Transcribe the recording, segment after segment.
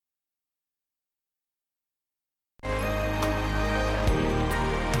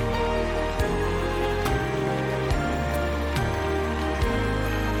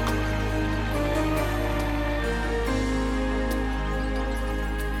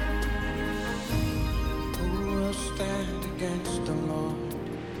against the Lord.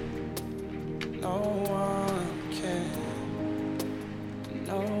 No one can.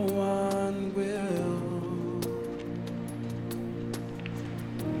 No one will.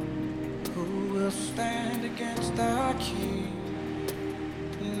 Who will stand against our King?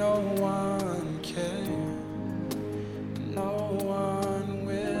 No one can. No one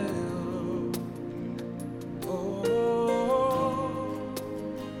will. Oh,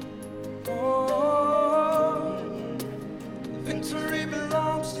 oh, victory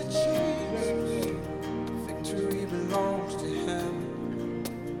belongs to Jesus. Victory belongs to Him.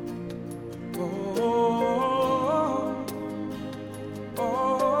 Oh,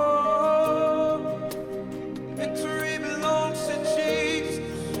 oh, victory belongs to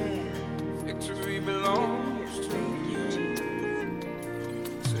Jesus. Victory belongs to you.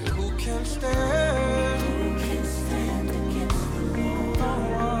 So who can stand? Who can stand against the Lord? No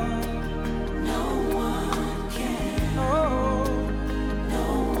one. No one can. No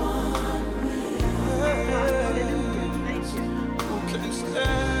one will. Who can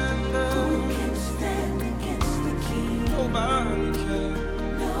stand? Who can stand against the King? Nobody can.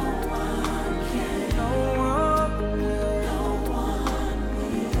 No one can. No one will. No one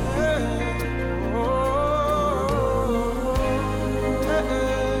will.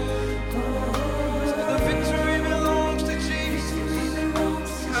 So the victory belongs to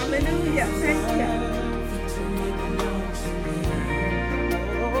Jesus. Hallelujah. Thank you. Victory belongs to me.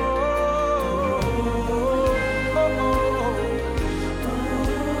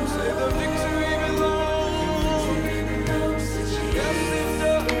 Say the victory belongs to Jesus. Yes, it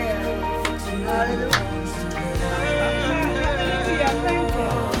does. Hallelujah. Thank you.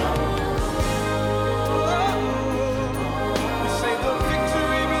 We say the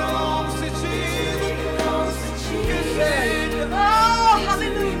victory belongs to Jesus. Yes, it does. Oh,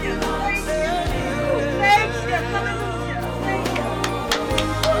 hallelujah. Thank you. Thank you. Hallelujah. Thank you.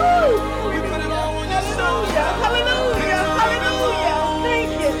 Woo. We put it all on your shoulders. Hallelujah. Hallelujah.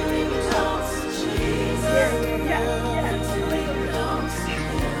 Thank you. Yes, yes, yes.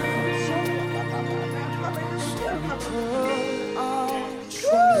 Put our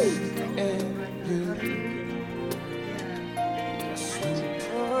trust in you. Yes, we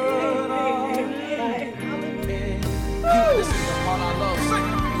put our hope in you. This is the part I love. Sing.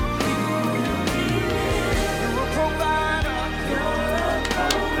 You're a provider.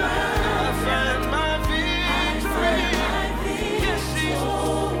 I find my victory. Yes, Jesus.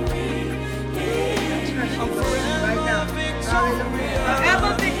 I'm forever victorious.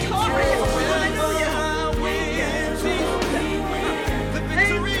 Forever victorious. Hallelujah. The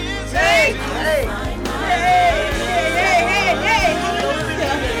victory is Hey, hey, hey, hey, hey, hey.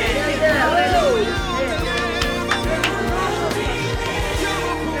 Hallelujah. Hallelujah.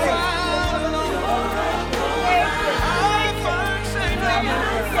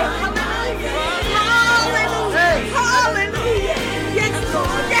 Yes,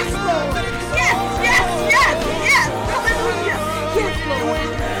 Lord. Yes, Lord. Yes, yes, yes, yes. Hallelujah. Yes, Lord.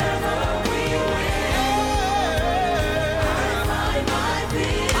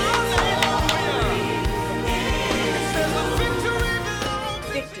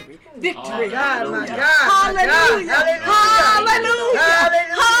 Victory. Victory. God, my Hallelujah. God, my God. Hallelujah. Hallelujah.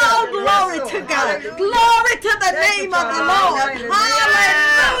 Hallelujah. Oh, glory to God. Glory to the name of the Lord.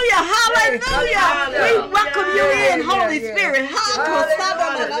 Hallelujah. Hallelujah. We welcome you in, Holy Spirit.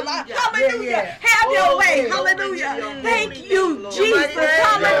 Hallelujah. Have your way. Hallelujah. Thank you, Jesus.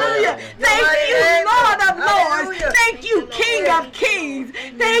 Hallelujah. Thank you, Lord of Lords. Thank you, King of Kings.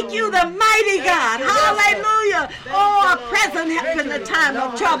 Thank you, the mighty God. Hallelujah. Oh, our present help in the time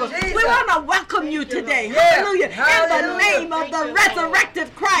of trouble. We want to welcome you today. Hallelujah. In the name of the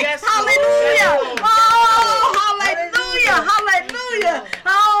resurrected Christ. Hallelujah. Oh, hallelujah. Hallelujah.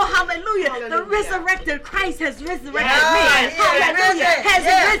 Oh, hallelujah. The resurrected Christ has resurrected me. Hallelujah. Has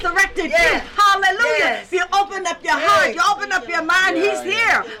resurrected you. Hallelujah. If you open up your heart, you open up your mind, He's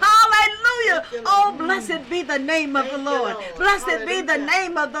here. Hallelujah. Oh, blessed be the name of the Lord. Blessed be the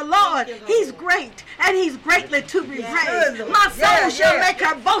name of the Lord. He's great and He's greatly to be praised. My soul shall make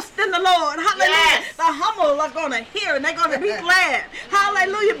her boast in the Lord. Hallelujah. The humble are going to hear and they're going to be glad.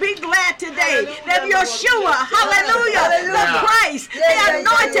 Hallelujah. Be glad today that Yeshua, hallelujah, the Christ, the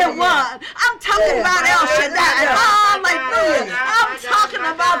anointed one. I'm talking about El Shaddai. Hallelujah. I'm talking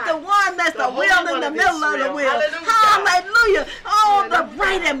about the one that's the wheel in the middle of the wheel. Hallelujah. Oh, the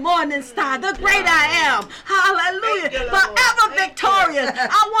bright and morning star, the great I am. Hallelujah. Forever victorious.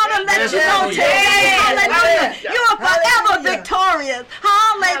 I want to let you know today. Hallelujah. You are forever victorious. Hallelujah.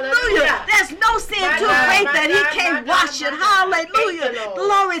 Hallelujah. There's no sin too great that he can't wash it. Hallelujah.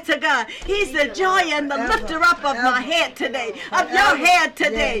 Glory to God. He's the joy and the lifter up of my head today, of your head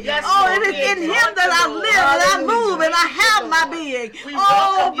today. Oh, it is in him that I live and I move and I have my being.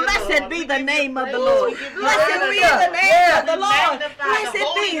 Oh, blessed be the name of the Lord. Blessed be the name of the Lord. Blessed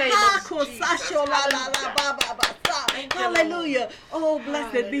be. Hallelujah. Oh,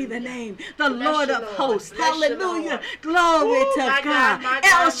 blessed be the name. The Lord of hosts. Hallelujah. Glory to God.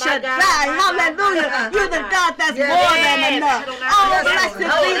 El Shaddai. Hallelujah. You're the God that's more than enough. Oh, blessed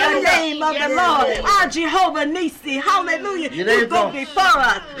be the name of the Lord. Our Jehovah Nisi. Hallelujah. You go before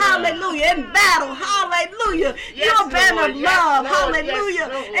us. Hallelujah. In battle. Hallelujah. Your banner of love. Hallelujah.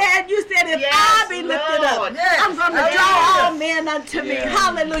 And you said, if I be lifted up, I'm going to draw all men unto me.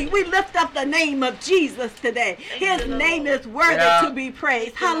 Hallelujah. We lift up the name of Jesus today. His name is worthy to be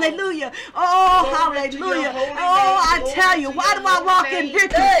praised. Hallelujah. Oh, hallelujah. Oh, I tell you, why do I walk in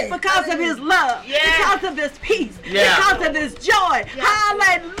victory? Because of his love. Because of his peace. Because of his joy.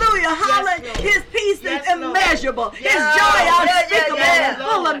 Hallelujah. Hallelujah. His peace is immeasurable. His joy unspeakable,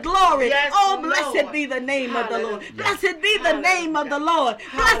 full of glory. Oh, blessed be the name of the Lord. Blessed be the name of the Lord.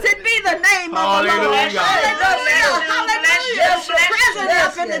 Blessed be the name of the Lord. Hallelujah. Hallelujah. Present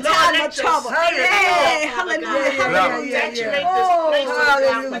help in the time of trouble. Hey, hallelujah. Hallelujah. Oh,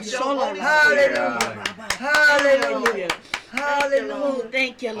 hallelujah. Hallelujah. Hallelujah.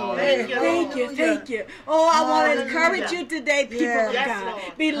 Thank you, Lord. Thank you. Oh, I want to encourage you today, people of God.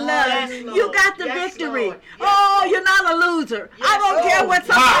 Beloved, you got the victory. Oh, you're not a loser. I don't care what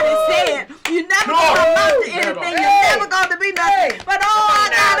somebody said. You're never going to amount to anything. You're never going to be nothing. But I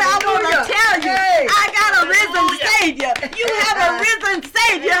want to tell you, I got a risen Savior. You have a risen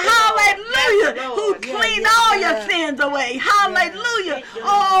Savior. Hallelujah. Who cleaned all your sins away. Hallelujah.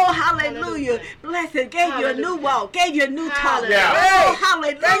 Oh, hallelujah. Blessed. Gave you a new walk. Gave you a new talk. Oh,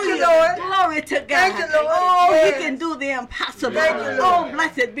 hallelujah. Thank you, Lord. Glory to God. Thank you, Lord. Oh, he can do the impossible. Oh,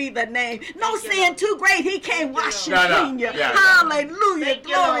 blessed be the name. No sin too great. He can't wash you, clean you. Hallelujah.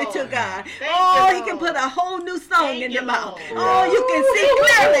 Glory to God. Oh, he can put a whole new song in your mouth. Oh, you can see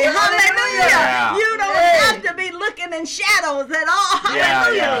clearly. Hallelujah. You don't have to be looking in shadows at all.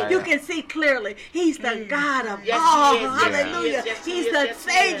 Hallelujah. You can see clearly. He's the God of all. Hallelujah. He's the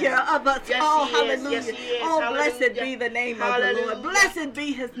Savior of us all. Hallelujah. Oh, blessed be the name of the Lord. Blessed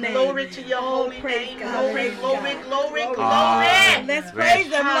be his name. Glory to your holy name. Glory. Let's praise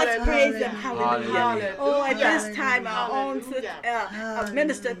him. Let's praise him. Hallelujah. Oh, at this time, our own sister,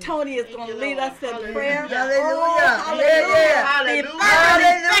 Minister Tony is going to lead us in prayer. Hallelujah. Hallelujah.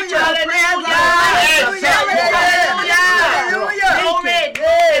 Hallelujah.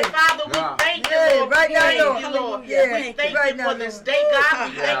 Father, we thank you, Lord. Right now, Lord. We thank you for this day, God.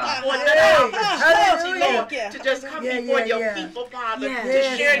 We thank you for another opportunity, Lord, to just come before your people, Father, to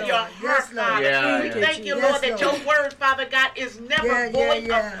share your heart, Father. We thank you, Lord, that your word, Father God, is never void of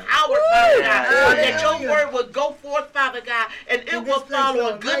power, Father God. That your word will go forth, Father God, and it will fall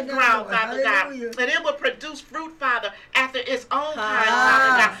on good ground, Father God. And it will produce fruit, Father, after its own kind,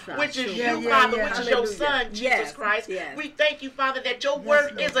 Father God, which is you, Father, which is your Son, Jesus Christ. We thank you, Father, that your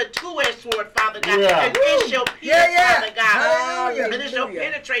word is a two-edged sword, Father God, and it shall pierce, Father God, and it shall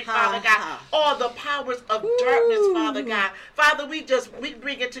penetrate, Father God, all the powers of darkness, Father God. Father, we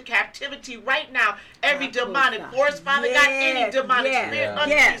bring into captivity right now every demonic force, Father God, any demonic spirit,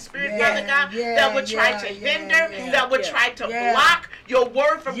 unclean spirit, Father God, that would try to hinder, that would try to block your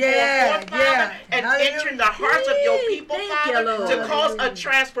word from going forth, Father, and entering the hearts of your people, Father, to cause a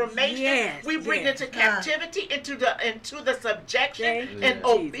transformation. We bring into captivity, into the subjection and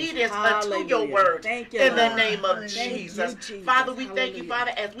obedience unto your word in the name of Jesus. Father, we thank you,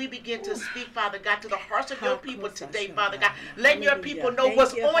 Father, as we begin to speak, Father God, to the hearts of your people today, Father God. Let your people know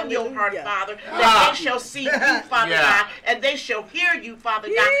what's on your heart, Father, that they shall see you, Father God, and they shall hear you, Father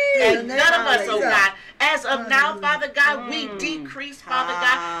God, and none of us, oh God. As of now, Father God, we decrease, Father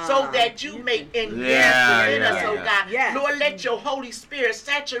God, so that you may increase within us, oh God. Lord, let your Holy Spirit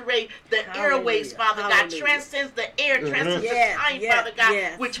saturate the airways, Father God, transcends the air, transcends the time, Father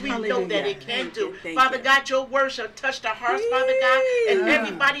God, which we know that it can do. Father God, your word shall touch the hearts, Father God, and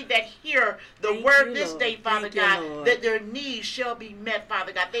everybody that hear the word this day, Father God, that their needs shall be met,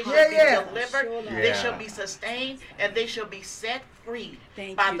 Father God. They shall be delivered, they shall be sustained, and they shall be set free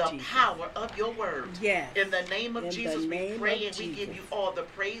by the power of your word. In the name of Jesus, we pray and we give you all the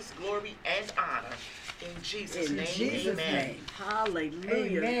praise, glory, and honor. In Jesus' name. Amen.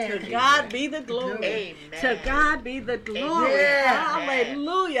 Hallelujah. Amen. To God be the glory. Amen. To God be the glory. Amen.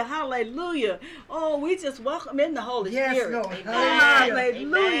 Hallelujah. Hallelujah. Oh, we just welcome in the Holy Spirit. Lord. Hallelujah.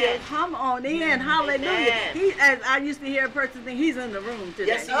 Amen. Come on in. Hallelujah. Amen. As I used to hear a person think, he's in the room today.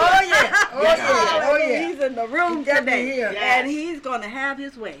 Yes, he is. Oh, yeah. Oh, Yes, yeah. Oh, yeah. He's in the room He's definitely today. here. Yes. And he's going to have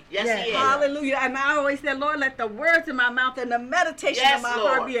his way. Yes, he is. Hallelujah. And I always said, Lord, let the words of my mouth and the meditation Yes, of my Lord.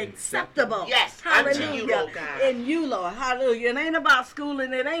 heart be acceptable. Yes, unto you, Hallelujah. Lord God. In you, Lord. Hallelujah. It ain't about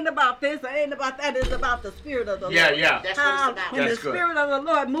schooling. It ain't about this. It ain't about that. It's about the Spirit of the Lord. Yeah. That's what it's about. When That's the good. Spirit of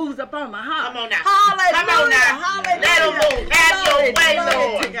the Lord moves upon my heart. Come on now. Hallelujah. Come on now. Hallelujah. Let him move. Have your Glory, way,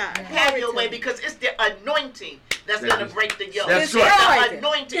 glory Lord. to God. Have Glory your to way, God. because it's the anointing that's going to break the yoke. That's It's right. the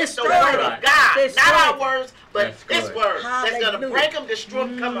anointing. It's the Destroy word it. of God. Destroy Not our it. words, but That's His good. word. That's going to Hallelujah. break them, destroy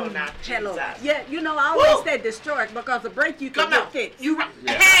them. Come on now. Hello. Jesus. Yeah, you know, I always Woo. said destroy it because the break you can Come get on. fixed. You right.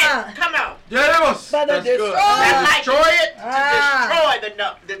 Yeah. Hand. Come on. Yes. But That's the good. destroy- That's like Destroy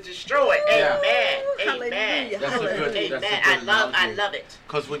it. to destroy. Yeah. Amen. Hallelujah. Amen. That's a good. Hallelujah. That's a Amen. good I analogy. love it.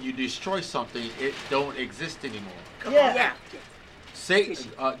 Because when you destroy something, it don't exist anymore. Come Yeah. on. Yeah. Satan,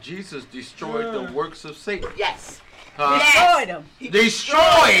 Jesus destroyed the works of Satan. Yes. Destroy them.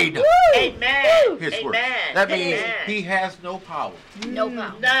 Destroyed Amen. his works. Amen. That means Amen. he has no power. No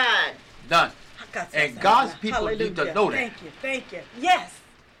power. None. None. And God's people need to know that. Thank you. Thank you. Yes.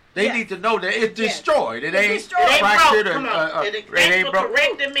 They Yes. need to know that it's Yes. destroyed. It It's ain't destroyed. It ain't fractured. broke. Come on. It It ain't ain't for broke.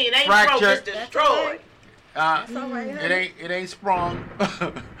 correcting me. It ain't Fractured. broke. It's That's destroyed. That's all right. It ain't sprung.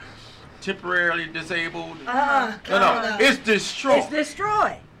 Temporarily disabled. Come No, on. it's destroyed. It's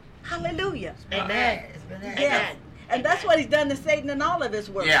destroyed. Hallelujah. Amen. It's been that. Yes. Amen. And that's what he's done to Satan in all of his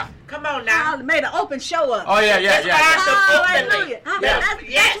work. Yeah. Come on now. Made an open show of. Oh yeah. It's hard to openly. Hallelujah. Yes. That's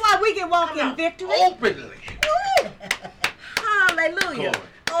Yes. why we can walk Come in on. victory. Openly. Woo. Hallelujah. Glory.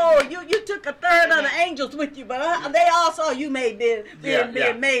 Oh, you took a third of the angels with you, but they all saw you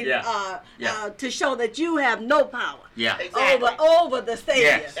being made to show that you have no power Yeah. Exactly. over the Savior,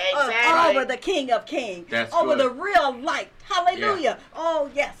 Yes. Exactly. over the King of Kings, That's over good. the real light. Hallelujah. Oh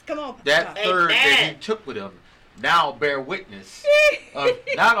yes, come on. That third that he Amen. took with him now bear witness of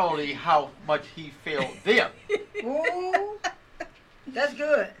not only how much he failed them. Ooh. That's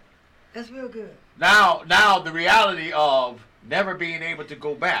good. That's real good. Now the reality of never being able to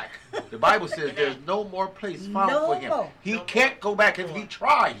go back. The Bible says there's no more place found No for him. more. He No can't go back if he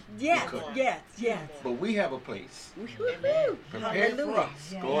tried. Yes, He couldn't. yes. But we have a place Woo-hoo. prepared for Hallelujah.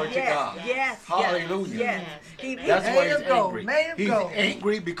 us. Glory to Yes, God. yes, Hallelujah. Yes. That's why Made he's him go. angry. Made him He's go.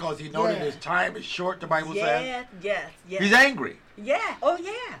 angry because he knows that Yeah. his time is short, the Bible says. Yes. He's angry Yeah. Oh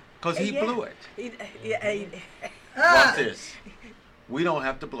yeah. because he Yeah. blew it. Yeah. Watch this. We don't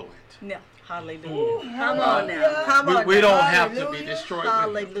have to blow it. No. Hallelujah. Ooh, Come on now. hallelujah. Come on. We now. don't have to be Hallelujah. destroyed with him.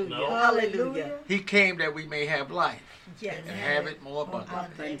 Hallelujah. No. Hallelujah. He came that we may have life Yes. and have it more abundantly.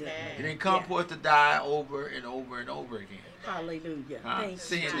 Abundantly. He didn't come Yeah. for us to die over and over and over again. Hallelujah. Thank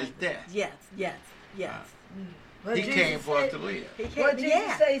Sin you. is death. Yes. What He Jesus came for us said- to live. He What came. Jesus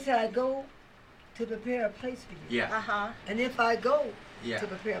Yeah. say? He said, I go to prepare a place for you. Yeah, Uh-huh. And if I go yeah. to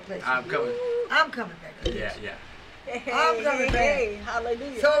prepare a place I'm for you, coming. I'm coming back. Yeah, yeah. I'm coming back. Hey,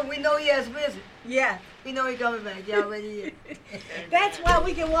 hallelujah. So we know he has risen. Yeah. We know he's coming back. He already is. That's why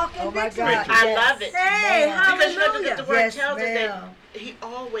we can walk in Oh my victory. God. I Yes. love it. Hey, Ma'am. Because you know hallelujah. the word Yes, tells us that ma'am. he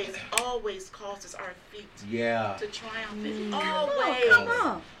always causes our feet Yeah. to triumph. Come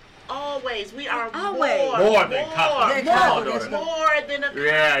on. Always. We are Always. More than conquerors. More. Come on, More. daughter. More than a conqueror.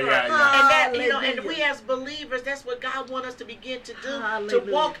 Yeah. And that, and Hallelujah. we as believers, that's what God wants us to begin to do, Hallelujah.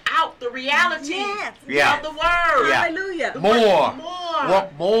 to walk out the reality Yes. Yeah. of the word. Yeah. Hallelujah. More. More.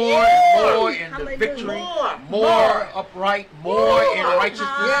 Walk more and more in the Hallelujah. victory. More. More upright. More in More. righteousness.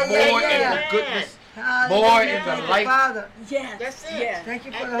 Yeah, More yeah. in the goodness. Hallelujah. More in the Thank you, light. Father. Yes. That's it. Yes. Thank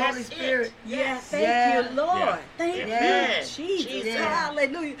you for And the Holy that's it. Spirit. Yes, thank Yeah. you, Lord. Yeah. Thank Yeah. you, Jesus. Jesus.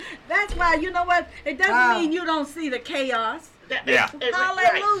 Hallelujah. That's why, you know what? It doesn't Wow. mean you don't see the chaos. Yeah.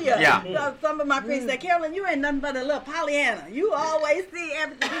 Hallelujah. Yeah. Some of my friends say, Carolyn, you ain't nothing but a little Pollyanna. You always see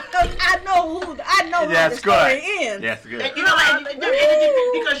everything. Because I know how the That's story good. ends. That's good. And you know, and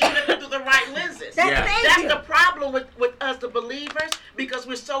because you look through the right lenses. That's, Yeah. thank That's you. the problem with us, the believers, because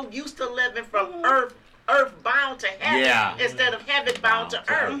we're so used to living from earth bound to heaven Yeah. instead of heaven bound to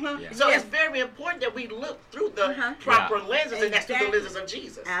earth. Yeah. So Yes. it's very important that we look through the Uh-huh. proper lenses, and that's through the Exactly. lenses of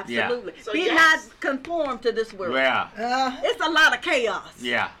Jesus. Absolutely. So Be yes. not conformed to this world. Yeah. It's a lot of chaos.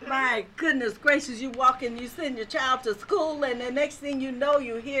 Yeah. My goodness gracious, you walk in, you send your child to school, and the next thing you know,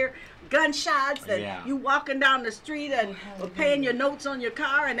 you hear gunshots, and you walking down the street and paying your notes on your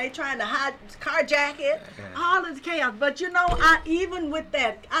car, and they trying to carjack it. All this chaos. But you know, even with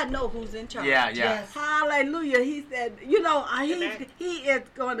that, I know who's in charge. Yes. Hallelujah. He said, you know, he is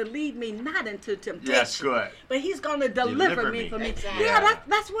going to lead me not into temptation. Yes, good. But he's going to deliver me from me. Exactly. Yeah,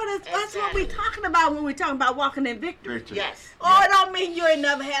 that's what we're talking about when we're talking about walking in victory. Yes. Oh, it don't mean you ain't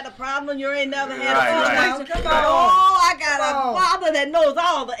never had a problem. You ain't never had a situation. Come on. Oh, I got a Father that knows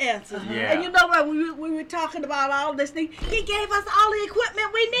all the answers. Yeah. And you know what? We were talking about all this thing. He gave us all the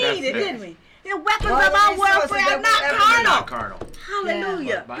equipment we needed, didn't we? The weapons of our warfare are not carnal.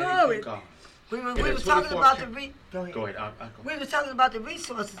 Hallelujah. Glory. We were talking about the Go ahead. We were talking about the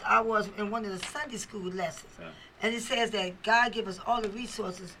resources. I was in one of the Sunday school lessons, and it says that God give us all the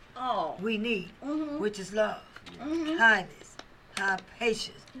resources we need, which is love, kindness,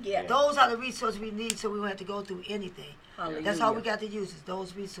 patience. Yeah. Those are the resources we need, so we don't have to go through anything. Hallelujah. That's all we got to use is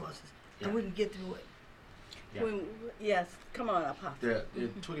those resources, and we can get through it. Yeah. Yes, come on, Apostle. The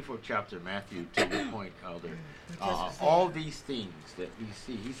 24th chapter of Matthew, to the point, Elder, all these things that we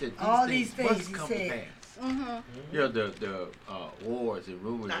see, he said these things must come to pass. You know, the wars and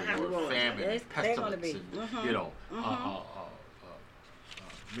rumors of war, famine, and pestilence, and, you know,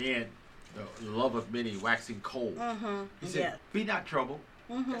 men, the love of many waxing cold. He said, be not troubled.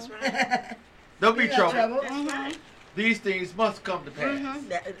 That's right. Don't be troubled. That's right. These things must come to pass.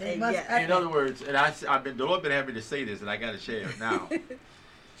 In other words, and the Lord been having me to say this, and I got to share it now.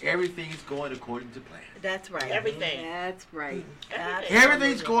 Everything's going according to plan. That's right. Everything. That's right.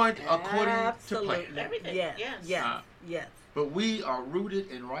 Everything's going according to plan. Everything. Yes. But we are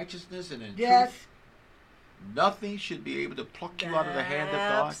rooted in righteousness and in Yes. truth. Nothing should be able to pluck you out of the hand of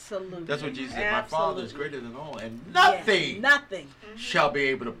God. Absolutely. That's what Jesus said. My Father is greater than all, and nothing shall be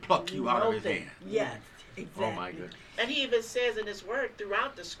able to pluck you out of His hand. Yes. Exactly. Oh my goodness. And He even says in His Word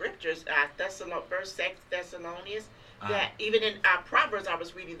throughout the Scriptures, 1 Thessalonians, that even in Proverbs I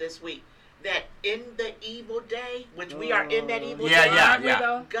was reading this week, that in the evil day, which we are in that evil day,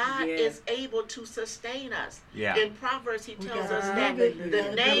 God is able to sustain us. Yeah. In Proverbs He tells us that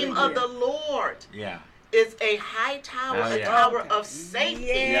the name of the Lord is a high tower, a tower of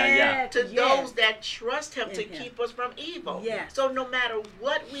safety to those that trust Him to keep us from evil. So no matter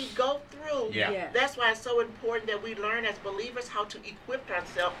what we go through, that's why it's so important that we learn as believers how to equip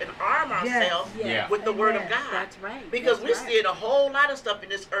ourselves and arm ourselves with the Word of God. That's right. Because we're seeing a whole lot of stuff in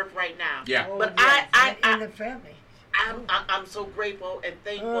this earth right now. But in the family. I'm so grateful and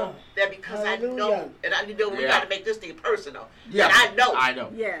thankful that because I know, and I know we got to make this thing personal. And I know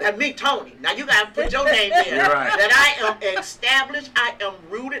that me, Tony, now you got to put your name there, that I am established, I am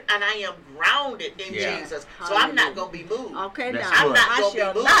rooted, and I am grounded in Jesus. So I'm not going to be moved. Okay, now I'm not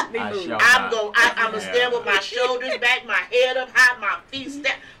going to be moved. I'm going to stand with my shoulders back, my head up high, my feet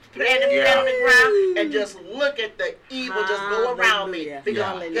planted flat on the ground, and just look at the evil just go around me.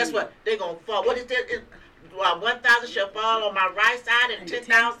 Because guess what? They're going to fall. What is that? 1,000 shall fall on my right side and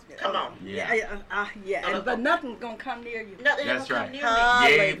 10,000. Come on. But nothing's gonna come near you. Nothing That's gonna right. come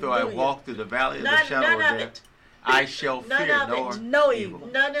near me. Yea, though I walk through the valley of the shadow of death, I shall fear no evil.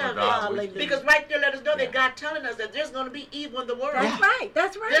 None of it. Because right there, let us know that God telling us that there's going to be evil in the world. That's right.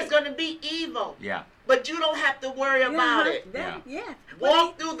 That's right. There's going to be evil. Yeah. But you don't have to worry about it.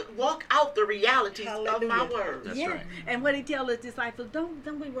 Walk out the realities of my word. That's right. And what He tells His disciples, don't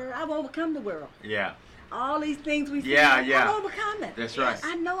be worried. I've overcome the world. Yeah. All these things we see, I've overcome it. That's right.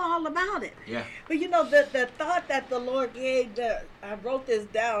 I know all about it. Yeah. But you know, the thought that the Lord gave, I wrote this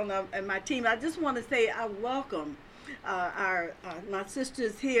down, and my team, I just want to say I welcome my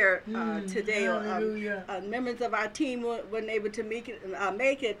sisters here today. Members of our team weren't able to make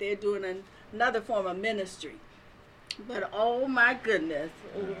it. They're doing another form of ministry. But oh my goodness,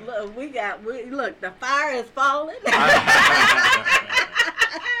 look, look, the fire is falling.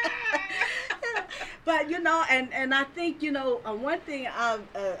 But, you know, and I think, you know, one thing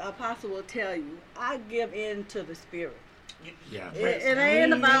Apostle will tell you, I give in to the Spirit. Yeah. It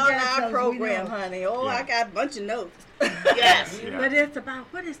ain't about our program, honey. I got a bunch of notes. Yes. But it's about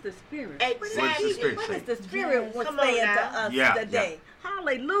what is the Spirit? Exactly. What is the Spirit saying to us today?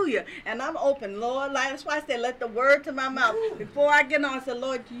 Hallelujah. And I'm open, Lord. That's why I said, let the word to my mouth. Before I get on, I said,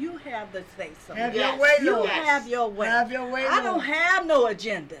 Lord, you have the say so. Have your way, Lord. You have your way. Have your way, Lord. I don't have no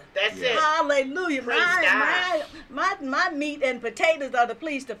agenda. That's it. Hallelujah. My meat and potatoes are to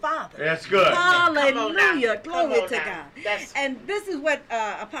please the Father. That's good. Hallelujah. Glory to God. And this is what,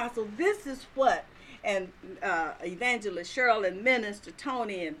 Apostle, this is what and Evangelist Cheryl and Minister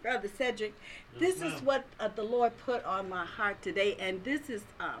Tony and Brother Cedric. This is what the Lord put on my heart today, and this is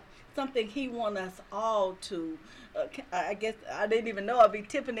something He wants us all to. I guess I didn't even know I'd be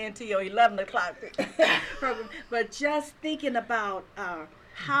tipping into your 11 o'clock program, but just thinking about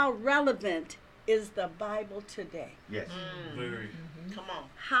how relevant is the Bible today. Yes. Very. Come on.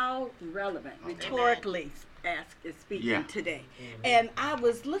 How relevant, rhetorically speaking today. And I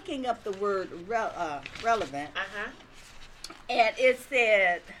was looking up the word relevant, and it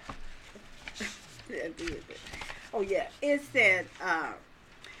said, it said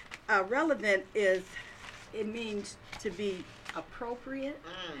relevant it means to be appropriate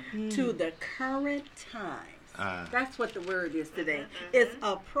to the current times. That's what the word is today. It's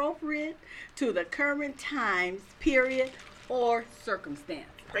appropriate to the current times, period, or circumstance.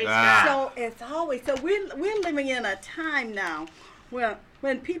 So it's always, so we're living in a time now where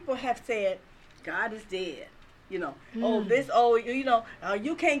when people have said God is dead, you know,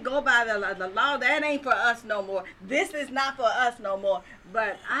 you can't go by the law, that ain't for us no more, this is not for us no more.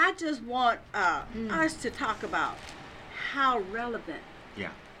 But I just want us to talk about how relevant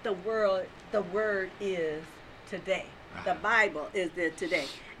the word is today. The Bible is there today.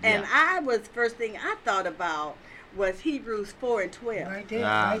 And first thing I thought about was Hebrews 4:12. Right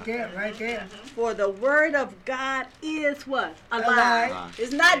there. For the word of God is what? Alive.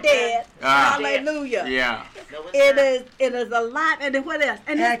 It's not dead. Hallelujah. Yeah. No, it is alive. And then what else?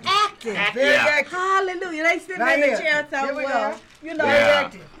 And it's active. Very active. Hallelujah. They sitting Right in the here. chair Here we somewhere. go. You know, Very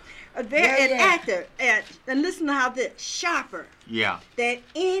active. Very active. And listen to how this sharper than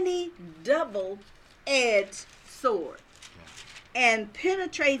any double-edged sword. And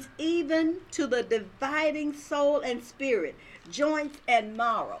penetrates even to the dividing soul and spirit, joints and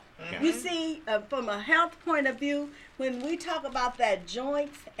marrow. You see, from a health point of view, when we talk about that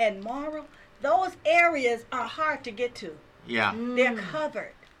joints and marrow, those areas are hard to get to. They're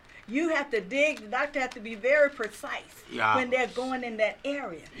covered. You have to dig. The doctor has to be very precise when they're going in that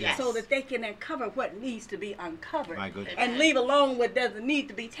area, so that they can uncover what needs to be uncovered and leave alone what doesn't need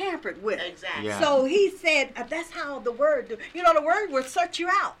to be tampered with. Exactly. So he said that's how the word do. You know, the word will search you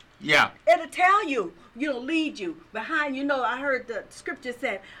out. It'll tell you, lead you behind. I heard the scripture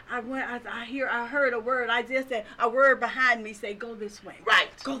said, I heard a word. Isaiah said, a word behind me say, go this way. Right.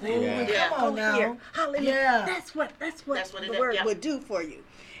 Go there. Come on now. Here. Hallelujah. Yeah. That's what the it word is. would do for you.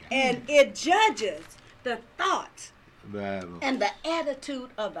 And it judges the thoughts and the attitude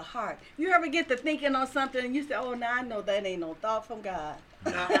of the heart. You ever get to thinking on something and you say, oh, now I know that ain't no thought from God.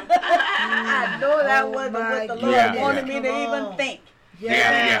 I know that wasn't what the Lord wanted me to even think.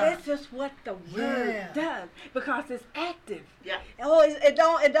 That's just what the word does, because it's active. Oh, it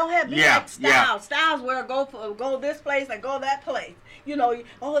don't have like styles. Styles where go this place and go that place.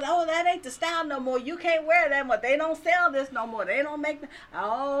 That ain't the style no more. You can't wear that much. They don't sell this no more. They don't make.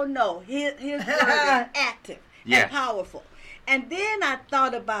 Oh no, his word is active and powerful. And then I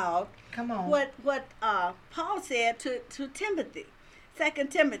thought about what Paul said to Timothy. 2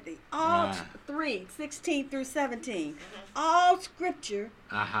 Timothy, all 3:16 through 17. All scripture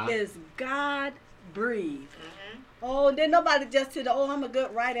is God-breathed. Oh, then nobody just said, I'm a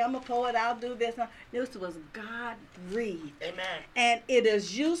good writer, I'm a poet, I'll do this. This was God-breathed. Amen. And it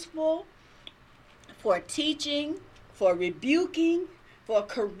is useful for teaching, for rebuking, for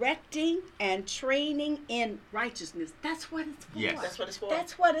correcting and training in righteousness. That's what it's for. Yes. That's what it's for.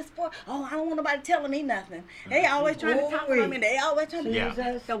 That's what it's for. Oh, I don't want nobody telling me nothing. They always trying to talk about me. They always trying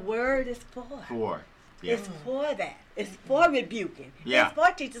to. The word is for. It's for that. It's for rebuking. It's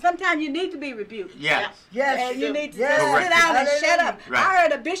for teaching. Sometimes you need to be rebuked. Yes. And you need to just sit down and shut up. Right. I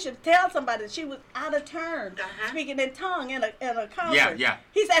heard a bishop tell somebody that she was out of turn, speaking in tongue in a conference.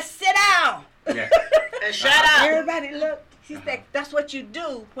 He said, sit down. And shut up. Everybody look. He said, that's what you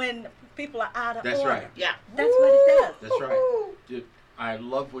do when people are out of order. That's right. That's what it does. That's right. Dude, I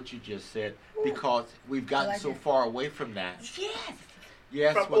love what you just said, because we've gotten so far away from that.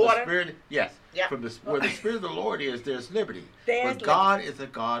 Yes, from where order? the Spirit, from where the Spirit of the Lord is, there's liberty. But God is a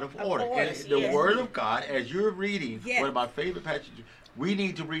God of order. And the Yes. Word of God, as you're reading, one of my favorite passages, we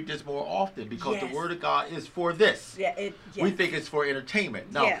need to read this more often, because the Word of God is for this. We think it's for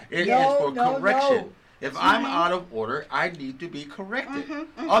entertainment. No, it is for correction. No. If I'm out of order, I need to be corrected.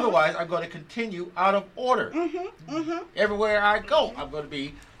 Otherwise, I'm going to continue out of order. Everywhere I go, I'm going to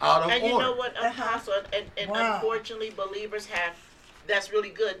be out of order. And you know what, Apostle, and unfortunately, believers have, that's really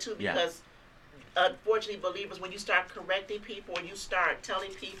good too, because unfortunately, believers, when you start correcting people, when you start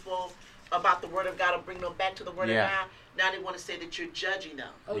telling people about the Word of God or bring them back to the Word of God, now they want to say that you're judging them.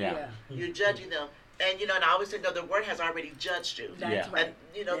 You're judging them. And and I always say, no, the word has already judged you. That's right.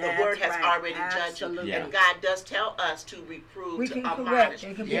 And the word has already judged you. Yeah. And God does tell us to reprove, we to can admonish.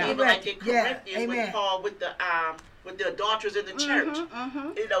 Even like in Corinthians with Paul with the adulterers in the church.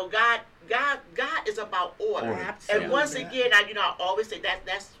 God is about order. Absolutely. And once again, I always say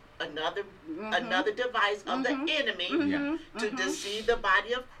that's another device of the enemy to deceive the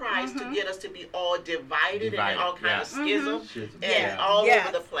body of Christ, to get us to be all divided and all kinds of schism and all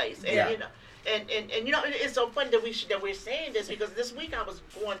over the place. And and it's so funny that we're saying this, because this week I was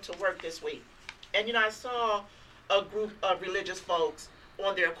going to work this week, and I saw a group of religious folks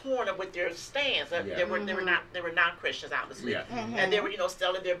on their corner with their stands. They were non-Christians, obviously, and they were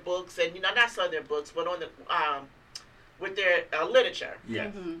selling their books, and not selling their books, but on the with their literature.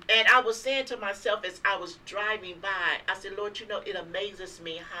 And I was saying to myself as I was driving by, I said, Lord, it amazes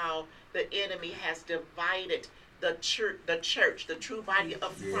me how the enemy has divided the church, the true body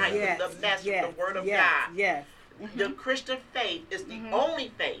of Christ, the message, the word of God. The Christian faith is the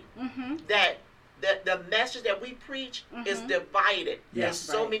only faith that the message that we preach is divided in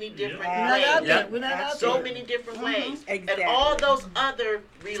so many different ways. So many different ways. Exactly. And all those other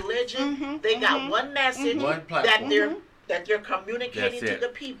religions, they got one message that they're communicating to the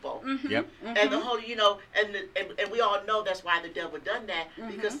people. And the whole, and we all know that's why the devil done that,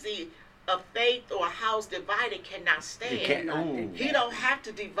 because see, a faith or a house divided cannot stand. He don't have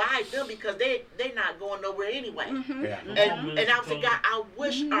to divide them, because they're not going nowhere anyway. And I was like, God, I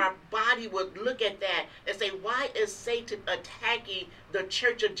wish our body would look at that and say, why is Satan attacking the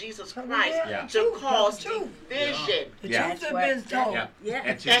Church of Jesus Christ to cause division? The truth has been told.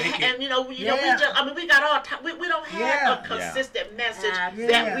 And we got all we don't have a consistent message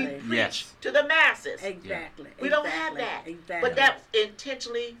that we preach to the masses. Exactly. We don't have that. But that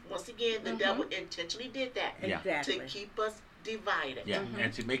intentionally, once again, the devil intentionally did that to keep us divided.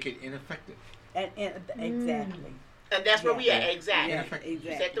 And to make it ineffective. Exactly. And that's where we at. Exactly.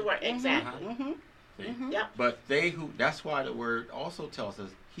 Exactly. You said the word. Exactly. But that's why the word also tells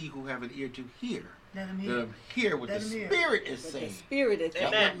us, he who have an ear to hear, let him hear what the Spirit is saying. The Spirit is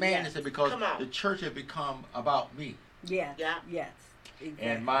saying. Not what man is saying, because the church has become about me. Yes. Exactly.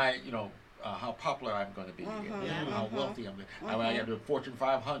 And my, how popular I'm going to be, how wealthy I'm going to be. I got the Fortune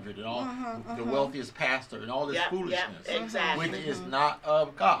 500 and all, the wealthiest pastor and all this foolishness, which is not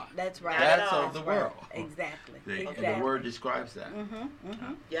of God. That's right. That's of the world. Exactly. And the word describes that.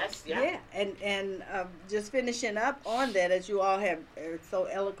 Yes. Yeah. And just finishing up on that, as you all have so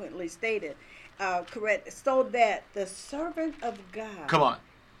eloquently stated, correct, so that the servant of God. Come on.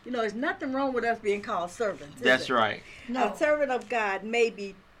 There's nothing wrong with us being called servants. That's right. No. A servant of God may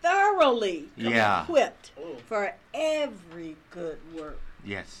be thoroughly equipped for every good work.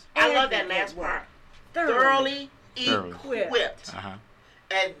 Yes. I love that last part. Thoroughly equipped.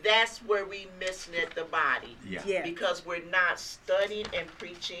 And that's where we misnet the body. Because we're not studying and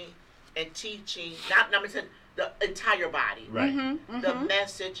preaching and teaching, not the entire body. Right. The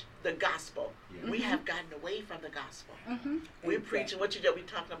message, the gospel. We have gotten away from the gospel. We're preaching what we're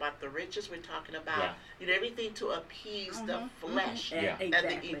talking about the riches. We're talking about everything to appease the flesh and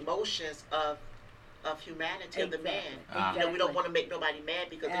the emotions of humanity, of the man. We don't want to make nobody mad,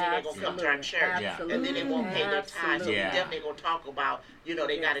 because then they're going to come to our church and then they won't pay their tithes. So we definitely going to talk about, they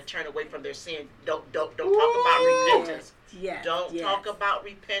got to turn away from their sin. Don't talk about repentance. Don't talk about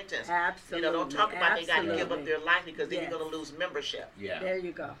repentance. Absolutely. Don't talk about they got to give up their life, because then you're going to lose membership. There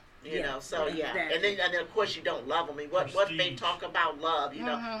you go. Exactly. And then of course you don't love them. I mean, what they talk about love,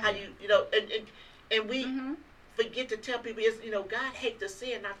 how and we forget to tell people is God hates the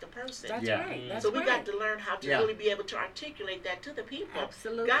sin, not the person. That's right. That's so we got to learn how to really be able to articulate that to the people.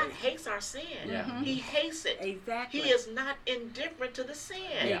 Absolutely. God hates our sin. He hates it. Exactly. He is not indifferent to the sin.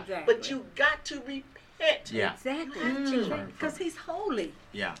 Exactly. But you got to repent. Exactly. Because He's holy.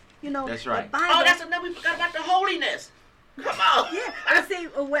 That's right. The Bible, that's another, we forgot about the holiness. Come on. I see.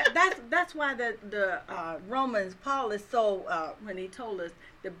 That's why the Romans, Paul is so when he told us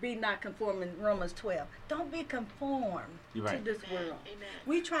to be not conformed in Romans 12. Don't be conformed to this world. Amen.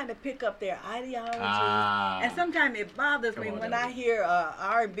 We try to pick up their ideologies, and sometimes it bothers me when I hear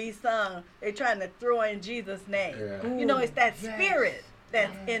R&B song. They're trying to throw in Jesus' name. It's that spirit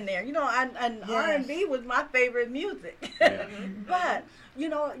that's in there. And R&B was my favorite music. But you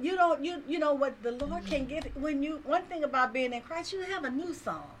know what the Lord can give when you. One thing about being in Christ, you have a new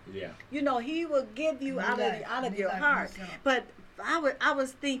song. He will give you out of your heart. But I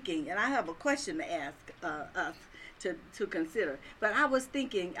was thinking, and I have a question to ask us to consider. But I was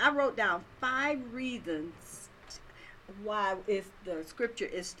thinking, I wrote down 5 reasons why the scripture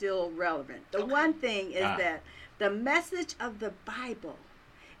is still relevant. The one thing is that the message of the Bible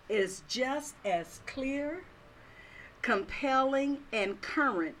is just as clear, compelling, and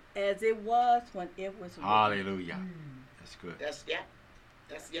current as it was when it was written. Hallelujah. That's good. That's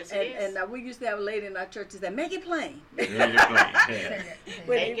yes, it is. And we used to have a lady in our church that said, "Make it plain." Make it plain. Yeah.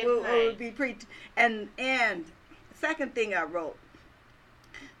 When Make it it plain. would be preached. And second thing I wrote,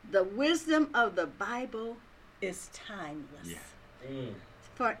 the wisdom of the Bible is timeless. Yeah.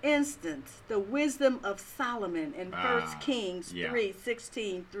 For instance, the wisdom of Solomon in 1 Kings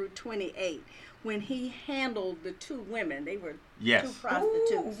 3:16 through 28, when he handled the two women, they were two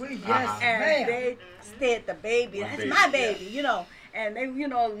prostitutes. And they said the baby, that's my baby, you know. And they,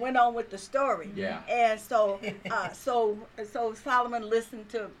 went on with the story. Yeah. And so Solomon listened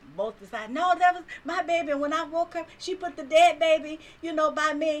to both sides. No, that was my baby. And when I woke up, she put the dead baby,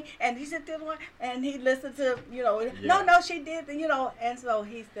 by me. And he said, and he listened to, no, she did, And so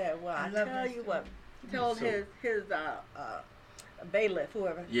he said, well, I tell you what, he told his bailiff,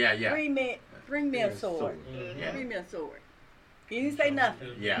 whoever. Yeah. Bring me a sword. Bring me a sword. He didn't say nothing.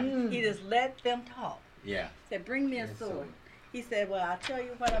 Yeah. He just let them talk. Yeah. He said, bring me a sword. He said, well, I'll tell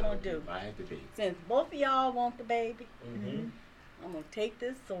you what I'm going to do. Since both of y'all want the baby, I'm going to take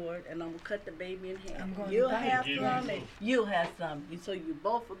this sword and I'm going to cut the baby in half. You'll have some and you'll have some. So you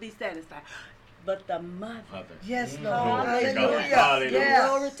both will be satisfied. But the mother. Yes, Lord. Hallelujah. Hallelujah. Yes.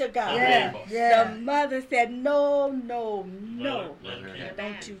 Glory to God. Yeah. The mother said, no.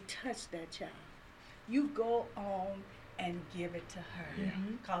 Don't you touch that child. You go on and give it to her,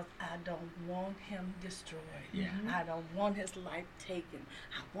 because I don't want him destroyed. I don't want his life taken.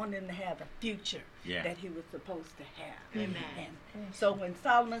 I want him to have a future that he was supposed to have. Amen. And so when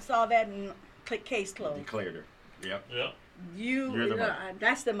Solomon saw that, case closed. Declared her. Yep. You're the mother.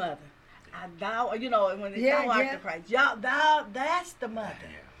 That's the mother. Thou, when thou art the Christ, that's the mother.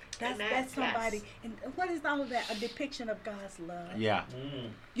 That's somebody. And what is all of that? A depiction of God's love. Yeah.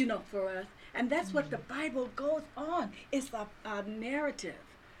 For us. And that's what the Bible goes on. It's a narrative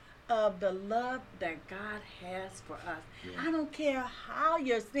of the love that God has for us. I don't care how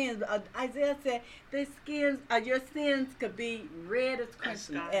your sins, Isaiah said, your sins could be red as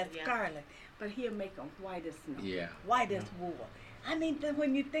crimson, as scarlet, but he'll make them white as snow, white as wool. I mean,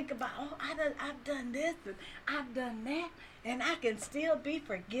 when you think about, I've done this and I've done that, and I can still be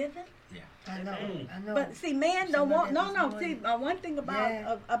forgiven. Yeah. I know. But see, man don't want, see, one thing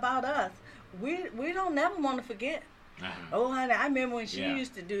about us, we don't never want to forget. Oh, honey, I remember when she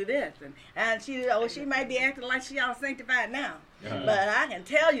used to do this, and she might be acting like she all sanctified now, but I can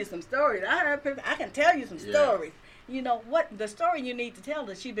tell you some stories. I can tell you some stories. You know what? The story you need to tell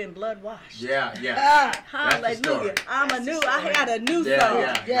is she been blood washed. Yeah. Hallelujah! I got a new song.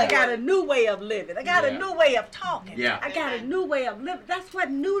 I got a new way of living. I got a new way of talking. I got a new way of living. That's what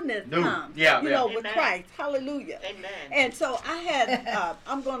newness comes. With Christ. Hallelujah. Amen. And so I had.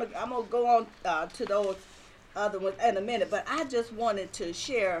 I'm gonna go on to those other ones in a minute, but I just wanted to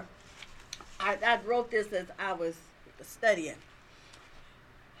share. I wrote this as I was studying.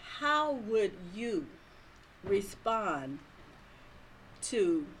 How would you respond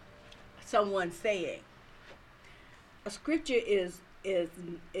to someone saying a scripture is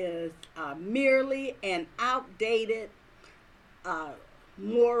merely an outdated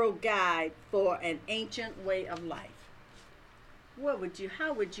moral guide for an ancient way of life?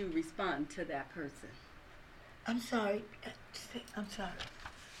 How would you respond to that person? I'm sorry.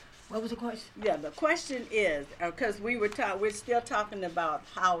 What was the question? Yeah, the question is, because we're still talking about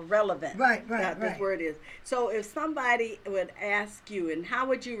how relevant this word is. So if somebody would ask you, and how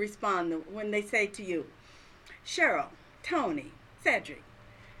would you respond when they say to you, Cheryl, Tony, Cedric,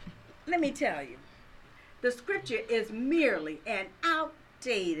 let me tell you, the scripture is merely an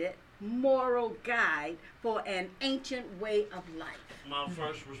outdated moral guide for an ancient way of life. My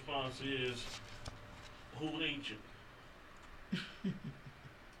first response is, who ancient?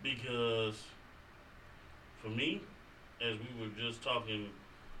 Because for me, as we were just talking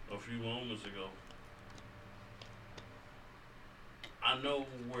a few moments ago, I know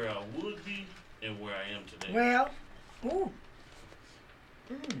where I would be and where I am today. Well,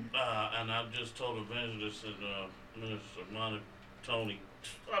 and I've just told Evangelist and Minister Monica Tony,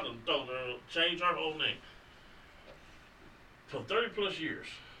 I done told her change her whole name. For 30 plus years,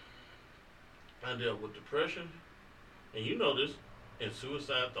 I dealt with depression, and you know this, and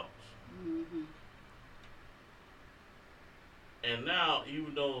suicide thoughts. And now,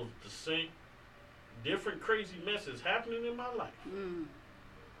 even though the same different crazy mess is happening in my life,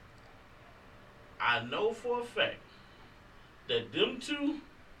 I know for a fact that them two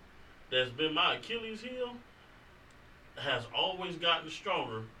that's been my Achilles heel has always gotten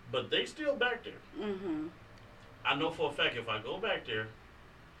stronger, but they still back there. I know for a fact if I go back there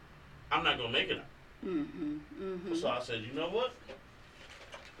I'm not going to make it out. Mm-hmm. Mm-hmm. So I said, you know what?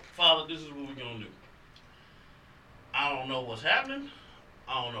 Father, this is what we're going to do. I don't know what's happening.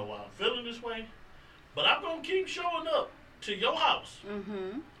 I don't know why I'm feeling this way. But I'm going to keep showing up to your house.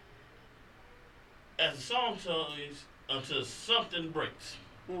 Mm-hmm. As the song says, until something breaks.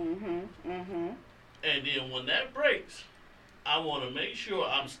 Mm-hmm. Mm-hmm. And then when that breaks, I want to make sure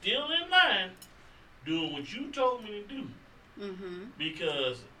I'm still in line doing what you told me to do. Mm-hmm.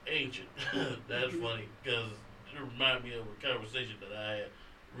 Because ancient. That's funny. Because it reminded me of a conversation that I had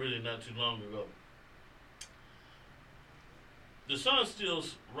really not too long ago. The sun still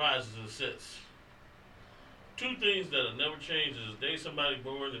rises and sets. Two things that'll never change is the day somebody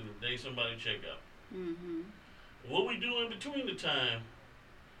born and the day somebody check out. Mm-hmm. What we do in between the time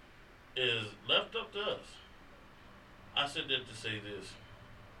is left up to us. I said that to say this.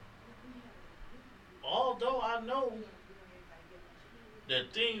 Although I know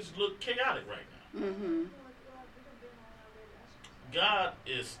that things look chaotic right now, Mm-hmm. God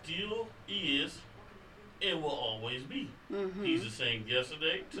is still is and will always be. Mm-hmm. He's the same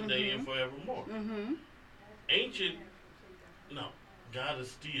yesterday, today, Mm-hmm. and forevermore. Mm-hmm. Ancient, no, God is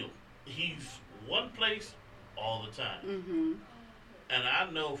still. He's one place all the time. Mm-hmm. And I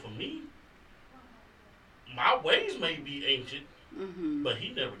know for me, my ways may be ancient, Mm-hmm. but he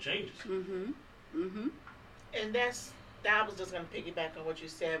never changes. Mm-hmm. Mm-hmm. And I was just going to piggyback on what you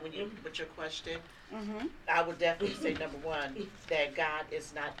said when you with your question. Mm-hmm. I would definitely say number one that God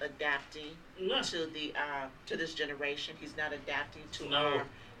is not adapting No. to this generation. He's not adapting to No.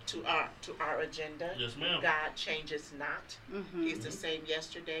 our agenda. Yes, ma'am. God changes not. Mm-hmm. He's the same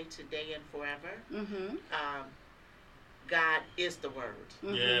yesterday, today, and forever. Mm-hmm. God is the Word.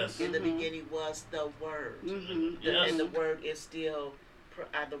 Mm-hmm. Yes. In the beginning was the Word, Mm-hmm. Yes. and the Word is still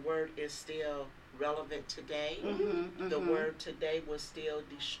relevant today. Mm-hmm. The Word today will still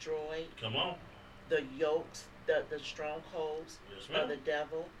destroy Come on. the yokes, the strongholds Yes, of the ma'am.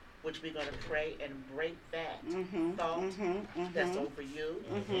 devil, which we're going to pray and break that Mm-hmm. thought Mm-hmm. that's over you.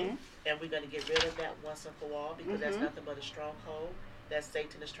 Mm-hmm. And we're going to get rid of that once and for all, because that's Mhm. nothing but a stronghold that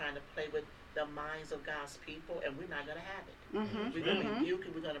Satan is trying to play with the minds of God's people, and we're not going to have it. Mm-hmm. We're going to Mhm. rebuke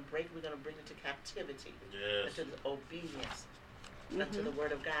it, we're going to break it, we're going to bring it to captivity, Yes. into the obedience Mm-hmm. unto the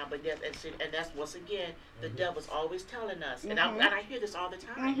word of God. But yes, and that's once again, the Mhm. devil's always telling us, and Mhm. I hear this all the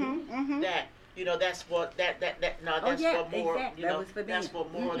time, Mm-hmm. Mm-hmm. that that's for that's Oh, yeah, for more, exactly. you That know, was for that's then. for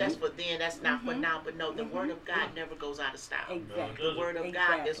more, Mhm. that's for then, that's not for Mhm. now. But no, the Mhm. word of God never goes out of style. Exactly. The word of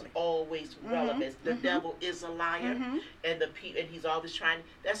God is Exactly. always Mhm. relevant. The Mhm. devil is a liar, Mm-hmm. and he's always trying.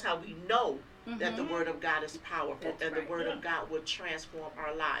 That's how we know that the Mhm. word of God is powerful, That's and right. the word Yeah. of God will transform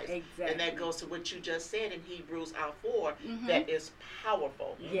our lives. Exactly. And that goes to what you just said in Hebrews 4, Mhm. that is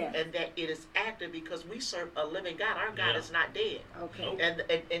powerful, Yes. and that it is active, because we serve a living God. Our God Yeah. is not dead. Okay. Nope.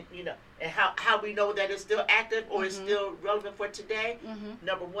 And you know, and how we know that it's still active or it's Mhm. still relevant for today. Mm-hmm.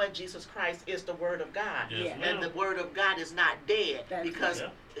 Number one, Jesus Christ is the word of God, Yes, Yeah. ma'am. and the word of God is not dead, That's because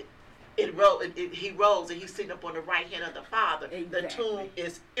right. he rose and he's sitting up on the right hand of the Father. The Exactly. tomb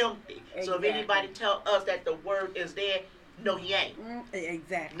is empty. So if Exactly. anybody tell us that the word is dead, no, he ain't.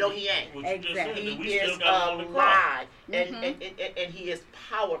 Exactly. No, he ain't. What you just said, Exactly. that we He still is got him on the cross. alive, Mhm. and he is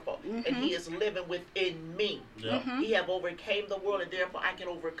powerful, and Mhm. he is living within me. Yeah. Mhm. He have overcame the world, and therefore I can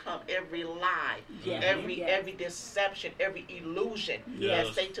overcome every lie, Yes. every Yes. every deception, every illusion Yes.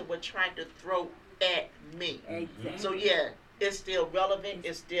 that Satan would try to throw at me. Exactly. So yeah, it's still relevant,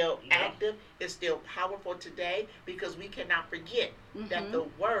 it's still Yeah. active, it's still powerful today, because we cannot forget that Mhm. the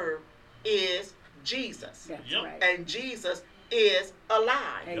word is Jesus, That's Yep. right. and Jesus is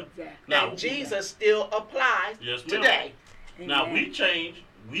alive, Exactly. Now- and Jesus still applies Yes, ma'am. today. Now Amen. we change.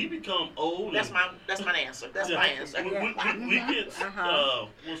 We become old. That's and- my answer. That's Yeah. my answer. We get Uh-huh.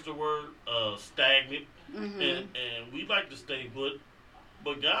 what's the word? Stagnant, Mhm. and we like to stay put.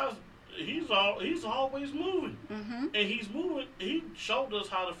 But guys, he's always moving, Mhm. and he's moving. He showed us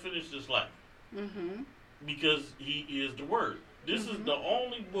how to finish this life Mhm. because he is the word. This is Mhm. the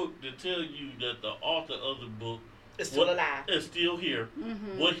only book that tell you that the author of the book It's still alive. is still here.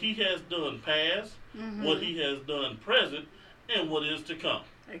 Mhm. What he has done past, Mhm. what he has done present, and what is to come.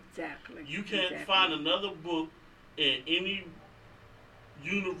 Exactly. You can't Exactly. find another book in any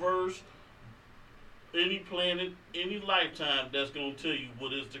universe, any planet, any lifetime that's going to tell you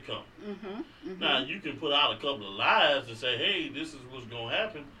what is to come. Mhm. Mhm. Now, you can put out a couple of lies and say, hey, this is what's going to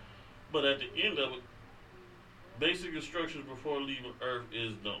happen. But at the end of it, Basic Instructions Before Leaving Earth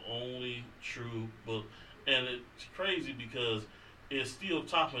is the only true book. And it's crazy because it's still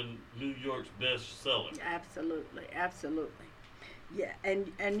topping New York's bestseller. Absolutely. Absolutely. Yeah.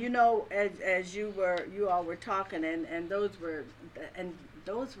 And you know, as you all were talking, and those were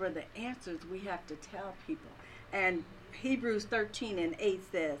the answers we have to tell people. And Hebrews 13:8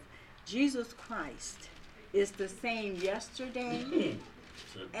 says, Jesus Christ is the same yesterday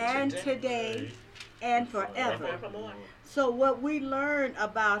and today and forever. So what we learn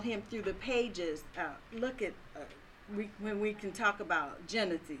about him through the pages, look at when we can talk about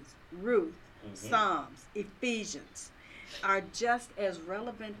Genesis, Ruth, Psalms, Ephesians, are just as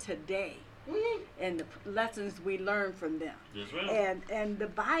relevant today. And the lessons we learn from them. That's right. And the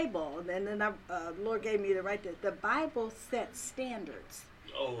Bible, and then the Lord gave me to write this. The Bible sets standards.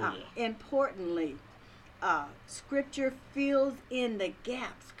 Importantly, Scripture fills in the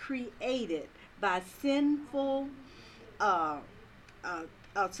gaps created by sinful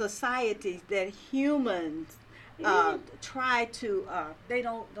societies that humans try to. They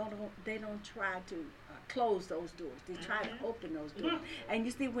don't try to close those doors. They try to open those doors. And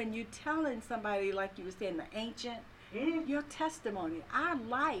you see, when you're telling somebody, like you were saying, the ancient, your testimony, our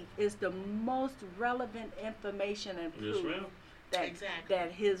life is the most relevant information and proof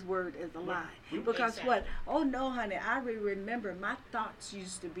that his word is alive. Because what? Oh no, honey, I remember my thoughts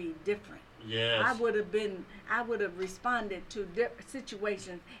used to be different. Yes. I would have responded to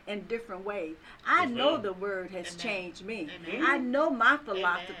situations in different ways. I know the word has changed me. I know my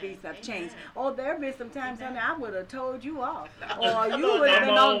philosophies have changed. Oh, there have been some times, honey, I would have told you off. Or you would have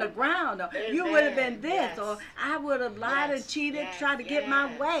been on the ground. Or you would have been this. Or I would have lied and cheated, tried to get my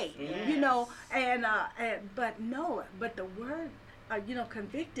way. You know, but the word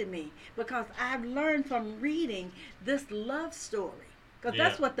convicted me, because I've learned from reading this love story. Because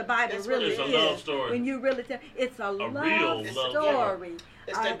that's what the Bible really is. It's a love story. When you really tell, it's a real love story.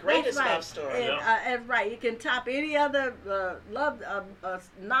 It's the greatest love story. And right, you can top any other love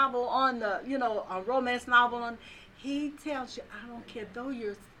novel on the, a romance novel. And he tells you, I don't care, though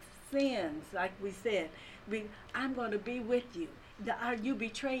your sins, like we said, I'm going to be with you. You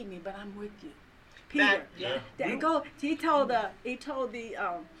betrayed me, but I'm with you. Peter, he told the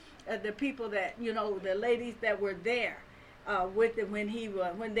people that, the ladies that were there. With him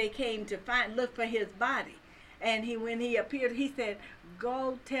when they came to look for his body, and when he appeared, he said,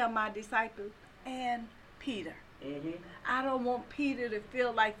 "Go tell my disciples and Peter." I don't want Peter to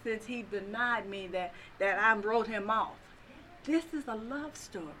feel like, since he denied me, that I wrote him off. This is a love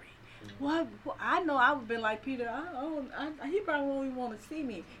story. Well, I know I would have been like Peter. He probably won't even want to see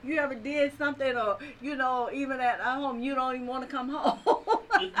me. You ever did something, or even at home, you don't even want to come home.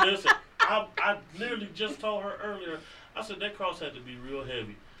 Listen, I literally just told her earlier. I said that cross had to be real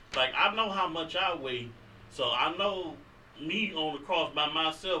heavy. Like, I know how much I weigh, so I know me on the cross by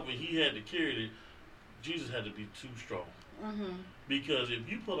myself, and he had to carry it. Jesus had to be too strong. Because if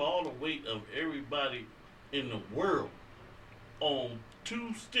you put all the weight of everybody in the world on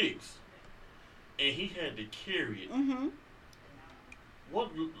 2 sticks, and he had to carry it,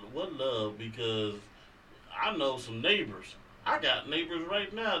 what love? Because I know some neighbors. I got neighbors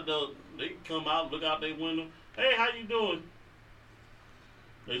right now, though. They come out, look out their window. Hey, how you doing?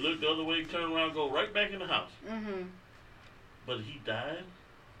 They look the other way, turn around, go right back in the house. But he died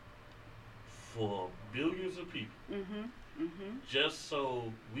for billions of people. Just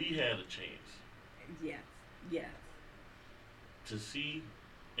so we had a chance. Yes. To see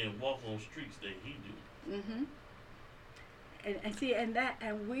and walk on streets that he do. And see, and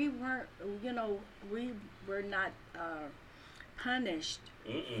we weren't, we were not punished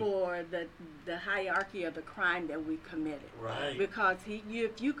for the hierarchy of the crime that we committed. Right. Because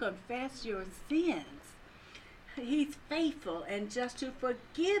if you confess your sins, he's faithful and just to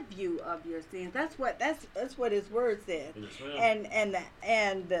forgive you of your sins. That's what his word says.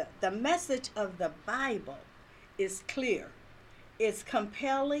 And the message of the Bible is clear, it's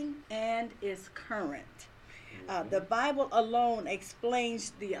compelling, and it's current. The Bible alone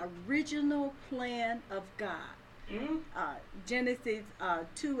explains the original plan of God. Genesis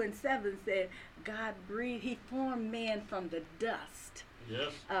 2:7 said, God breathed, he formed man from the dust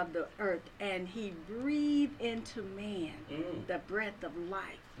of the earth, and he breathed into man the breath of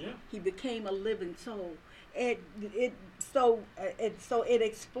life. He became a living soul. So it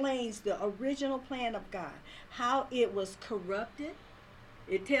explains the original plan of God, how it was corrupted.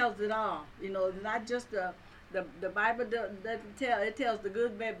 It tells it all. Not just the Bible doesn't tell. It tells the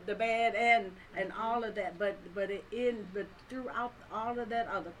good, the bad, and all of that. But throughout all of that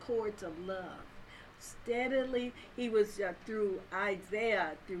are the cords of love. Steadily, he was through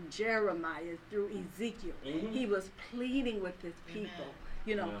Isaiah, through Jeremiah, through Ezekiel. He was pleading with his people.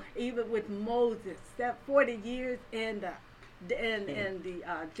 Even with Moses, 40 years in the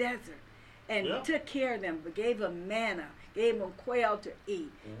desert, and took care of them, but gave them manna, gave them quail to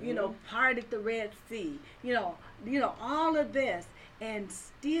eat, parted the Red Sea, all of this. And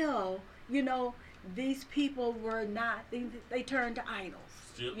still, these people were not, they turned to idols,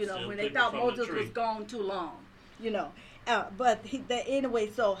 still when they thought Moses was gone too long, anyway,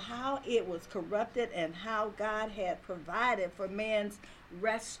 so how it was corrupted and how God had provided for man's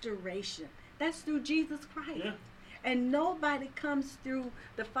restoration. That's through Jesus Christ. Yeah. And nobody comes through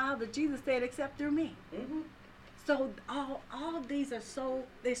the Father, Jesus said, except through me. Mm-hmm. So all of these they're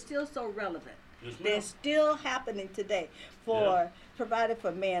still so relevant. Yes, they're still happening today provided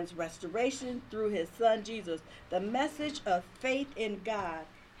for man's restoration through his son Jesus. The message of faith in God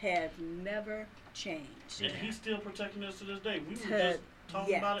has never changed. And he's still protecting us to this day. We were just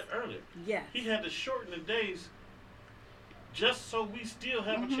talking about it earlier. Yes. He had to shorten the days just so we still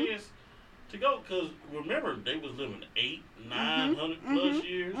have a chance to go. Because remember, they was living 900 plus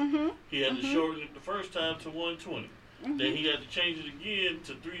years. Mm-hmm. He had to shorten it the first time to 120. Mm-hmm. Then he had to change it again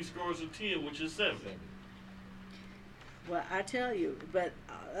to 70, which is 7. Well, I tell you, but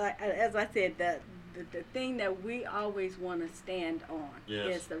as I said, the thing that we always want to stand on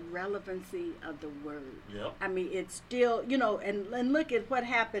is the relevancy of the word. Yep. I mean, it's still, and look at what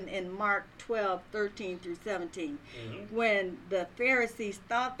happened in Mark 12:13 through 17, when the Pharisees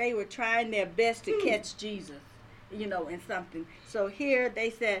thought they were trying their best to catch Jesus, in something. So here they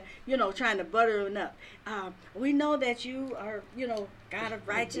said, trying to butter him up. We know that you are, God of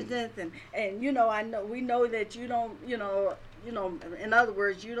righteousness, and we know that you don't, in other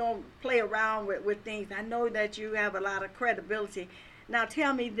words, you don't play around with things. I know that you have a lot of credibility. Now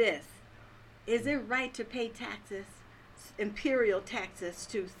tell me this. Is it right to pay taxes, imperial taxes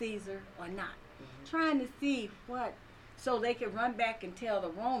to Caesar or not? Trying to see so they can run back and tell the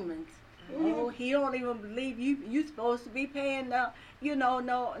Romans, oh, he don't even believe you supposed to be paying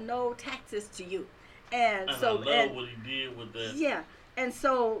no taxes to you. And so I love what he did with that. Yeah. And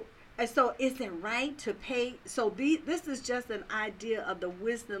so is it right to pay? So this is just an idea of the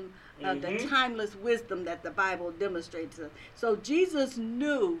wisdom, the timeless wisdom that the Bible demonstrates. So Jesus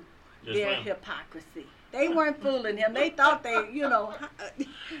knew their hypocrisy. They weren't fooling him. They thought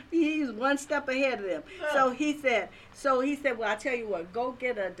he's one step ahead of them. So he said, well, I tell you what, go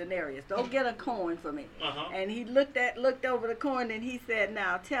get a denarius. Go get a coin for me. And he looked over the coin and he said,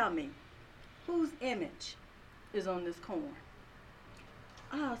 now tell me, whose image is on this coin?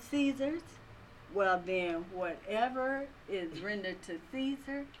 Oh, Caesar's. Well, then whatever is rendered to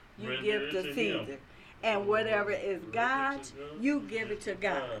Caesar, you give to Caesar. And whatever is God's, you give it to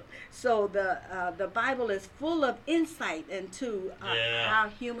God. So the Bible is full of insight into our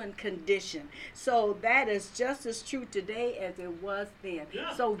human condition. So that is just as true today as it was then.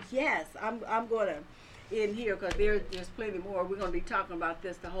 Yeah. So yes, I'm going to in here because there's plenty more. We're going to be talking about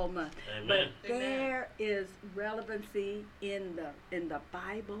this the whole month. Amen. But there is relevancy in the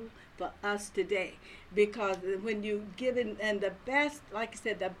Bible for us today, because when you give it, and the best, like I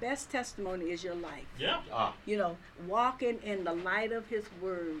said, the best testimony is your life. Yeah. Walking in the light of His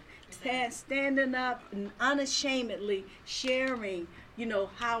Word, standing up and unashamedly sharing,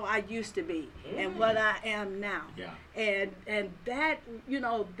 how I used to be and what I am now. Yeah. And that,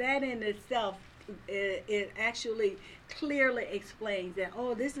 that in itself, it actually clearly explains that,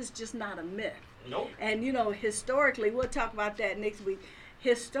 this is just not a myth. Nope. And historically, we'll talk about that next week.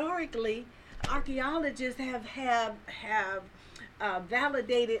 Historically, archaeologists have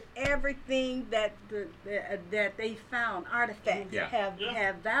validated everything that they found. Artifacts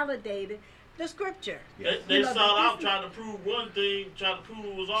have validated the scripture. Yeah. They started out trying to prove one thing, trying to prove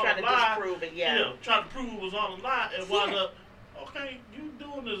it was all a lie. Trying to disprove it, trying to prove it was all a lie, and wound up, okay, you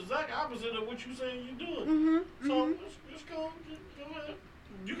doing the exact opposite of what you saying you doing. So let's go ahead.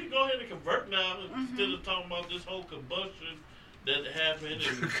 You can go ahead and convert now instead of talking about this whole combustion that happened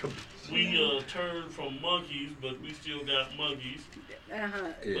and we turned from monkeys, but we still got monkeys.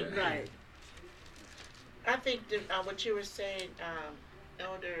 Right. I think that, what you were saying,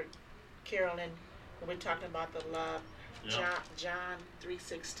 Elder Carolyn, when we're talking about the love, John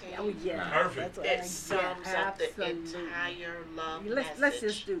 3:16. Oh yeah, perfect. It sums up the entire love message. Let's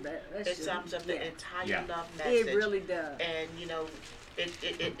just do that. It sums up the entire love message. It really does. And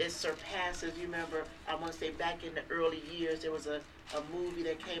it surpasses. You remember, I want to say back in the early years, there was a movie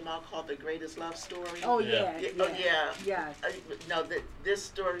that came out called The Greatest Love Story. Oh yeah. Yes. This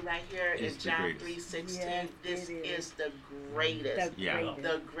story right here is John 3:16. Yes, this is the greatest,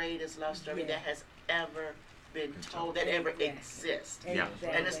 the greatest love story that has ever been told, that ever exists. Exactly.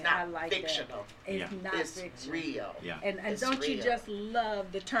 And it's not fictional. It's not it's fictional. Real. And don't you just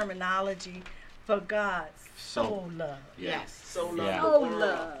love the terminology for God? So love. Yes. So love. So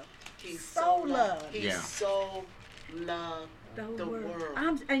love. He's so love. He's so loved the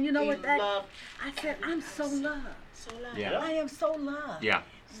world. And you know he what I said, I'm so loved. So loved. Yeah. I am so loved. Yeah.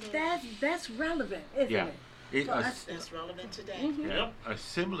 That's relevant, isn't it? That's relevant today. Mm-hmm. Yep. A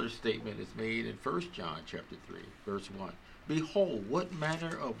similar statement is made in 1 John chapter 3, verse 1. Behold, what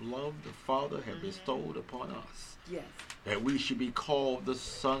manner of love the Father hath bestowed upon us, Yes. that we should be called the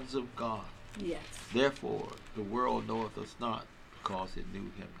sons of God. Yes. Therefore, the world knoweth us not, because it knew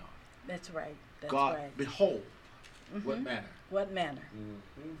him not. That's right. That's God, right. behold, what manner. What manner?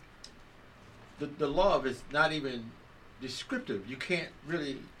 The love is not even descriptive. You can't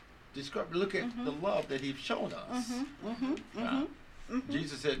really describe. Look at the love that he's shown us.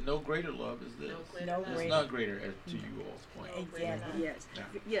 Jesus said, no greater love is this. No It's greater. not greater, as to you all's point. Exactly. Yes.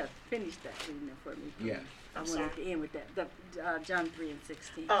 Yeah. Finish that reading there for me. Yeah. I wanted to end with that. John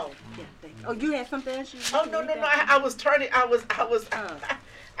 3:16. Oh. Yeah. Thank you. Oh, you had something else? Oh no. I was turning. I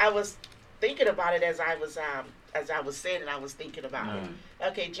was thinking about it as I was saying it. I was thinking about it.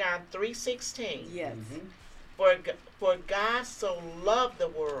 Okay, John 3:16. Yes. For God so loved the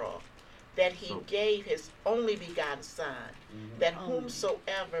world that he gave his only begotten Son, that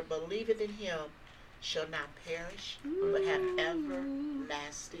whomsoever believeth in him shall not perish, but have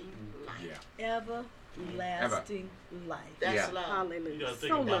everlasting life. Yeah. Everlasting life. That's love. Hallelujah. You gotta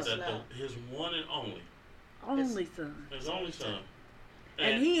think So about love. that though. His one and only. Only son. His only son.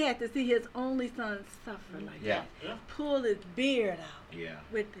 And he had to see his only son suffer like that. Yeah. Pull his beard out. Yeah.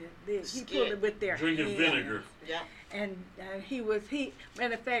 With he pulled it with their Drinking hands. vinegar. Yeah. And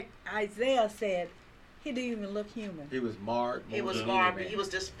matter of fact, Isaiah said he didn't even look human. He was marred. He was marred. He was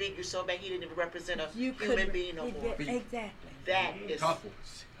disfigured so bad he didn't even represent a human being no more. Exactly. That is.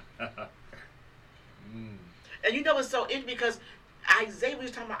 Couples. And you know it's so interesting because Isaiah, we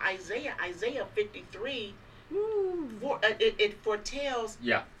was talking about Isaiah 53. It foretells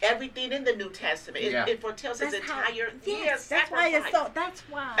everything in the New Testament. It foretells his entire that's why it's so. That's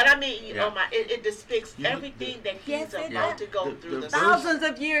why. And I mean, it depicts everything that he's about to go through. Thousands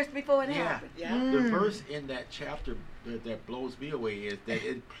of years before it happened. Yeah. The verse in that chapter that blows me away is that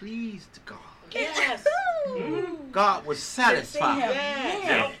it pleased God. Yes. God was satisfied.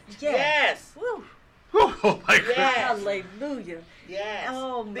 Yes. Woo. Oh my God. Hallelujah. Yes.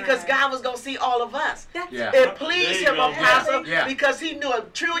 Oh my. Because God was going to see all of us. Yeah. It pleased him, Apostle, because he knew a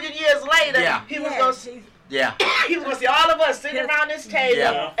trillion years later he was going to he was going to see all of us sitting around this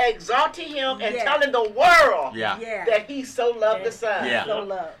table, exalting him and telling the world that he so loved the Son. Yeah. So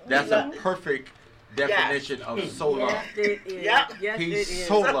loved. That's a perfect definition of so loved. It is. Yep. Yes, He it is.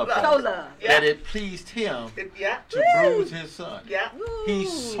 so loved us So loved. that it pleased him to bruise his Son. He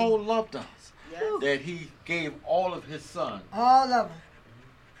so loved us that he gave all of his Son. All of them.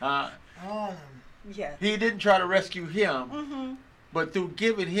 All of them. Yes. He didn't try to rescue him, but through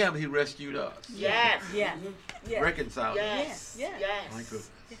giving him, he rescued us. Yes. Yes. Yes. Reconciled us. Yes. Yes. Yes. My goodness.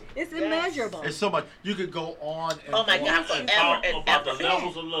 It's immeasurable. It's so much. You could go on and Oh my on God, And forever talk and about ever. the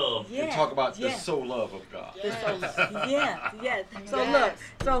levels of love. and talk about the so love of God. Yes. So look,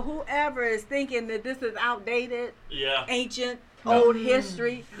 so whoever is thinking that this is outdated, ancient, old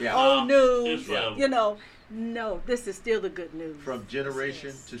history, old news, no, this is still the good news. From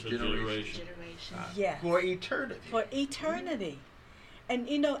generation to generation. For eternity. For eternity. And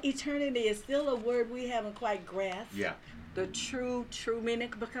eternity is still a word we haven't quite grasped. Yeah. The true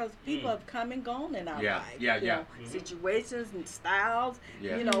meaning, because people have come and gone in our life. Situations and styles,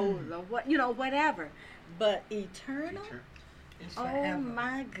 whatever. But eternal, oh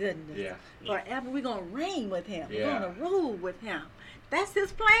my goodness. Yeah. Forever we're going to reign with him. We're going to rule with him. That's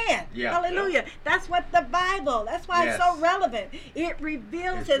his plan. Hallelujah. That's what the Bible, that's why it's so relevant. It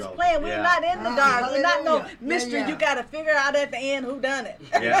reveals his plan. We're not in the dark. We're not no mystery. You got to figure out at the end who done it.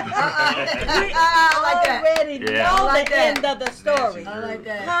 We already know the end of the story. I like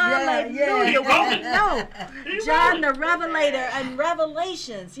that. Hallelujah. We know. John the Revelator and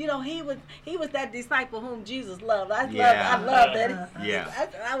Revelations, he was that disciple whom Jesus loved. I love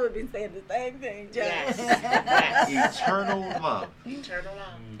that. I would be saying the same thing, John. Eternal love. Eternal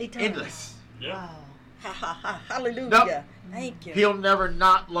love. Endless. Yeah. Wow. Hallelujah. Nope. Thank you. He'll never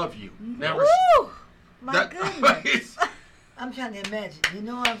not love you. Never. Woo! My goodness. I'm trying to imagine. You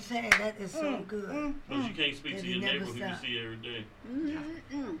know what I'm saying? That is so good. Because you can't speak to your neighbor who you see every day.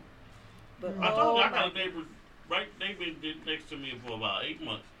 But I told you I got a neighbor, they've been next to me for about 8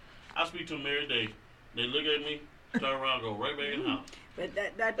 months. I speak to them every day. They look at me, turn around, go right back in the house. But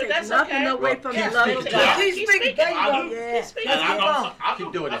that takes nothing away from the love of God. Keep speaking. I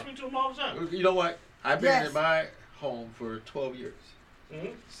Keep doing I it. speak to them all the time. You know what? I've been in my home for 12 years.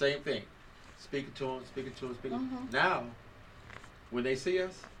 Same thing. Speaking to them. Now, when they see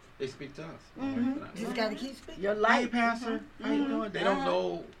us, they speak to us. You just got to keep speaking. Your light. Hey, Pastor, how you doing? They don't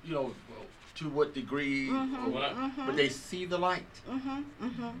know, to what degree, but they see the light.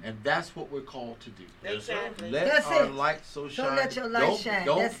 And that's what we're called to do. Exactly. Let our light so shine. Don't let your light shine.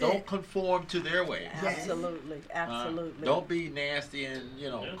 Don't conform to their ways. Absolutely. Absolutely. Don't be nasty and,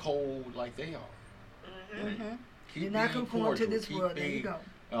 cold like they are. Keep You're not conform to this world. There you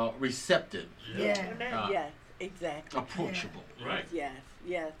go. Receptive. Yes, exactly. Approachable. Right. Yes.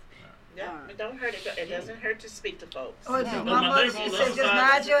 Yeah, it don't hurt. It doesn't hurt to speak to folks. My mother said, just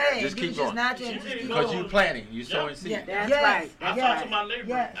nod your head. Just keep going. Nod your head. Because you're planting. You're sowing seed. That's right. I talked to my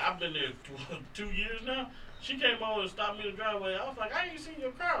neighbor. I've been there 2 years now. She came over and stopped me in the driveway. I was like, I ain't seen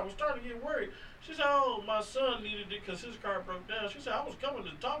your car. I was starting to get worried. She said, oh, my son needed it because his car broke down. She said, I was coming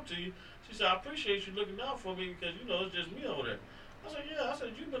to talk to you. She said, I appreciate you looking out for me because, it's just me over there. I said, yeah. I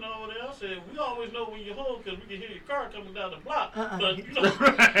said, you've been over there. I said, we always know when you're home because we can hear your car coming down the block. But,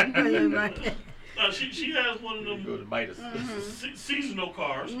 she has one of them go to Midas. Seasonal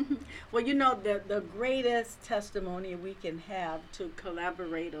cars. Well, the greatest testimony we can have to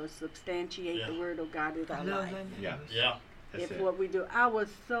collaborate or substantiate the Word of God is our life. Yeah. It's what we do. I was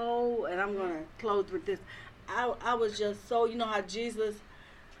so, and I'm going to close with this. I was just so, how Jesus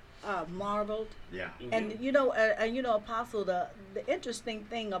marveled. Yeah. And Apostle, the interesting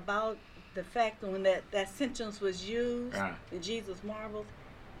thing about the fact that when that sentence was used, that Jesus marveled,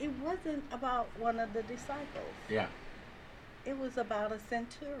 it wasn't about one of the disciples. Yeah. It was about a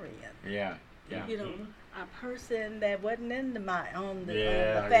centurion. Yeah. A person that wasn't in the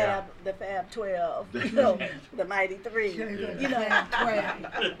Fab 12, the Mighty Three.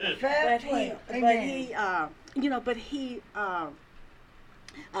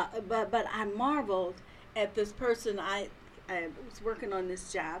 But I marveled at this person. I was working on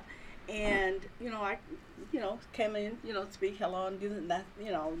this job, and I came in, speak hello, and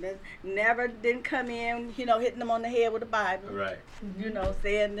never didn't come in, hitting them on the head with a Bible, right?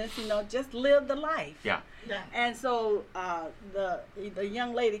 Saying this, just live the life. Yeah. And so the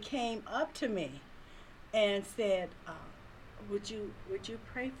young lady came up to me and said, "Would you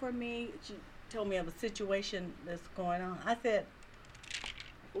pray for me?" She told me of a situation that's going on. I said,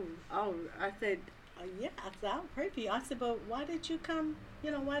 "Oh," I said, "Yeah." I said, "I'll pray for you." I said, "But why did you come?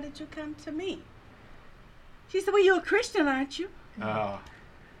 Why did you come to me?" She said, "Well, you're a Christian, aren't you?"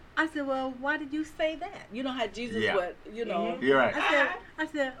 I said, "Well, why did you say that?" You know how Jesus would, You're right. I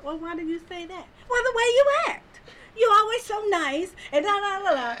said, "Well, why did you say that?" "Well, the way you act. You're always so nice, and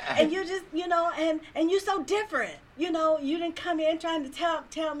and you just, and you're so different. You didn't come in trying to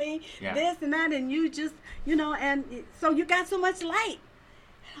tell me this and that, and you just, and so you got so much light."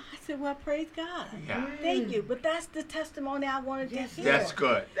 I said, "Well, praise God. Thank you." But that's the testimony I wanted to hear. That's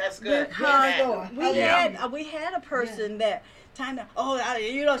good. That's good. Because we had a person that kind of,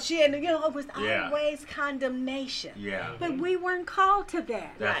 she and it was always condemnation. Yeah. But we weren't called to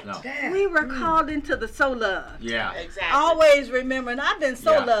that. That's not. We were called into the so loved. Yeah. Exactly. Always remembering, I've been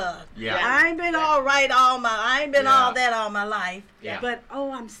so loved. Yeah. I ain't been all right I ain't been all that all my life. Yeah. But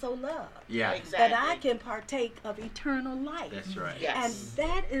I'm so loved. Yeah. Exactly. That I can partake of eternal life. That's right. Yes. And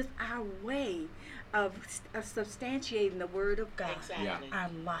that is our way of substantiating the Word of God. Exactly. Yeah. Our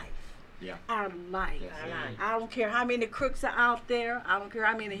life. Yeah. Our life. Yes. I don't care how many crooks are out there. I don't care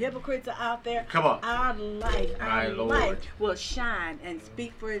how many hypocrites are out there. Come on. Our life, My our Lord. life will shine and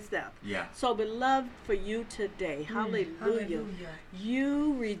speak for itself. Yeah. So, beloved, for you today, hallelujah,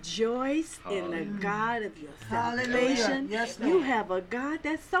 you rejoice in the God of your salvation. Yes, you Lord. have a God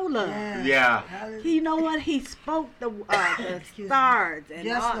that's so loved. Yeah. You know what? He spoke the stars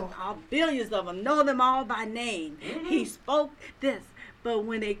and all billions of them, know them all by name. He spoke this. But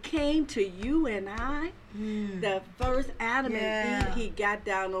when it came to you and I, the first Adam and Eve, he got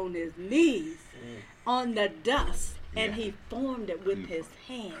down on his knees on the dust and he formed it with his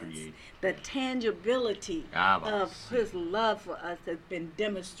hands. The tangibility of his love for us has been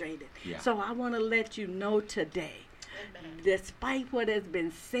demonstrated. Yeah. So I want to let you know today, despite what has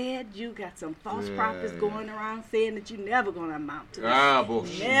been said, you got some false prophets going around saying that you're never going to amount to that.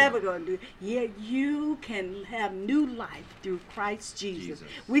 Never going to do. Yet you can have new life through Christ Jesus.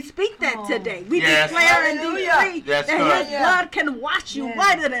 We speak that today. We declare and decree that his blood can wash you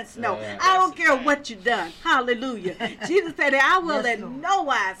whiter than snow. I don't care what you've done. Hallelujah. Jesus said that I will in no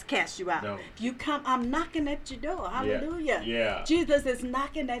wise cast you out. If you come, I'm knocking at your door. Hallelujah. Yeah. Jesus is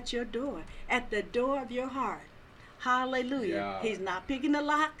knocking at your door, at the door of your heart. Hallelujah. Yeah. He's not picking the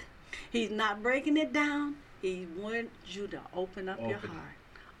lock. He's not breaking it down. He wants you to open up your heart.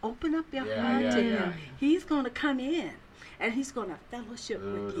 Open up your heart to him. He's going to come in and he's going to fellowship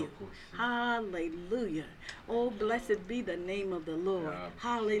with you. Hallelujah. Oh, blessed be the name of the Lord.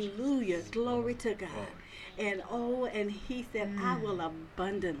 Hallelujah. Glory to God. And and he said, I will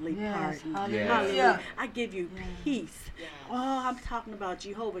abundantly pardon. Hallelujah. I give you peace. Oh, I'm talking about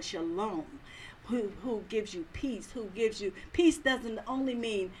Jehovah Shalom. Who gives you peace, peace doesn't only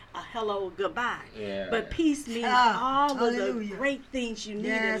mean a hello, goodbye, but peace means all of the great things you need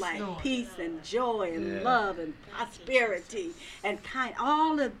in life, Lord. Peace and joy and love and prosperity and kind.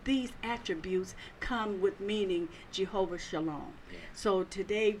 All of these attributes come with meaning Jehovah Shalom. So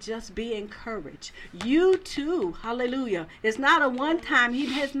today, just be encouraged. You too, hallelujah. It's not a one-time. He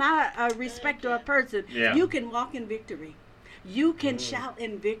has not a respecter of person. You can walk in victory. You can shout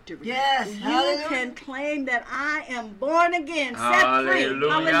in victory. Yes. You can claim that I am born again, set free.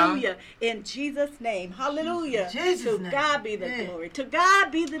 Hallelujah. In Jesus' name. Hallelujah. To God be the glory. To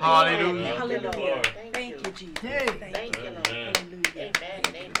God be the glory. Hallelujah. Hallelujah. Thank you, Jesus. Thank you, Lord. Hallelujah. Amen.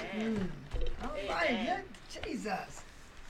 Amen. All right. Jesus.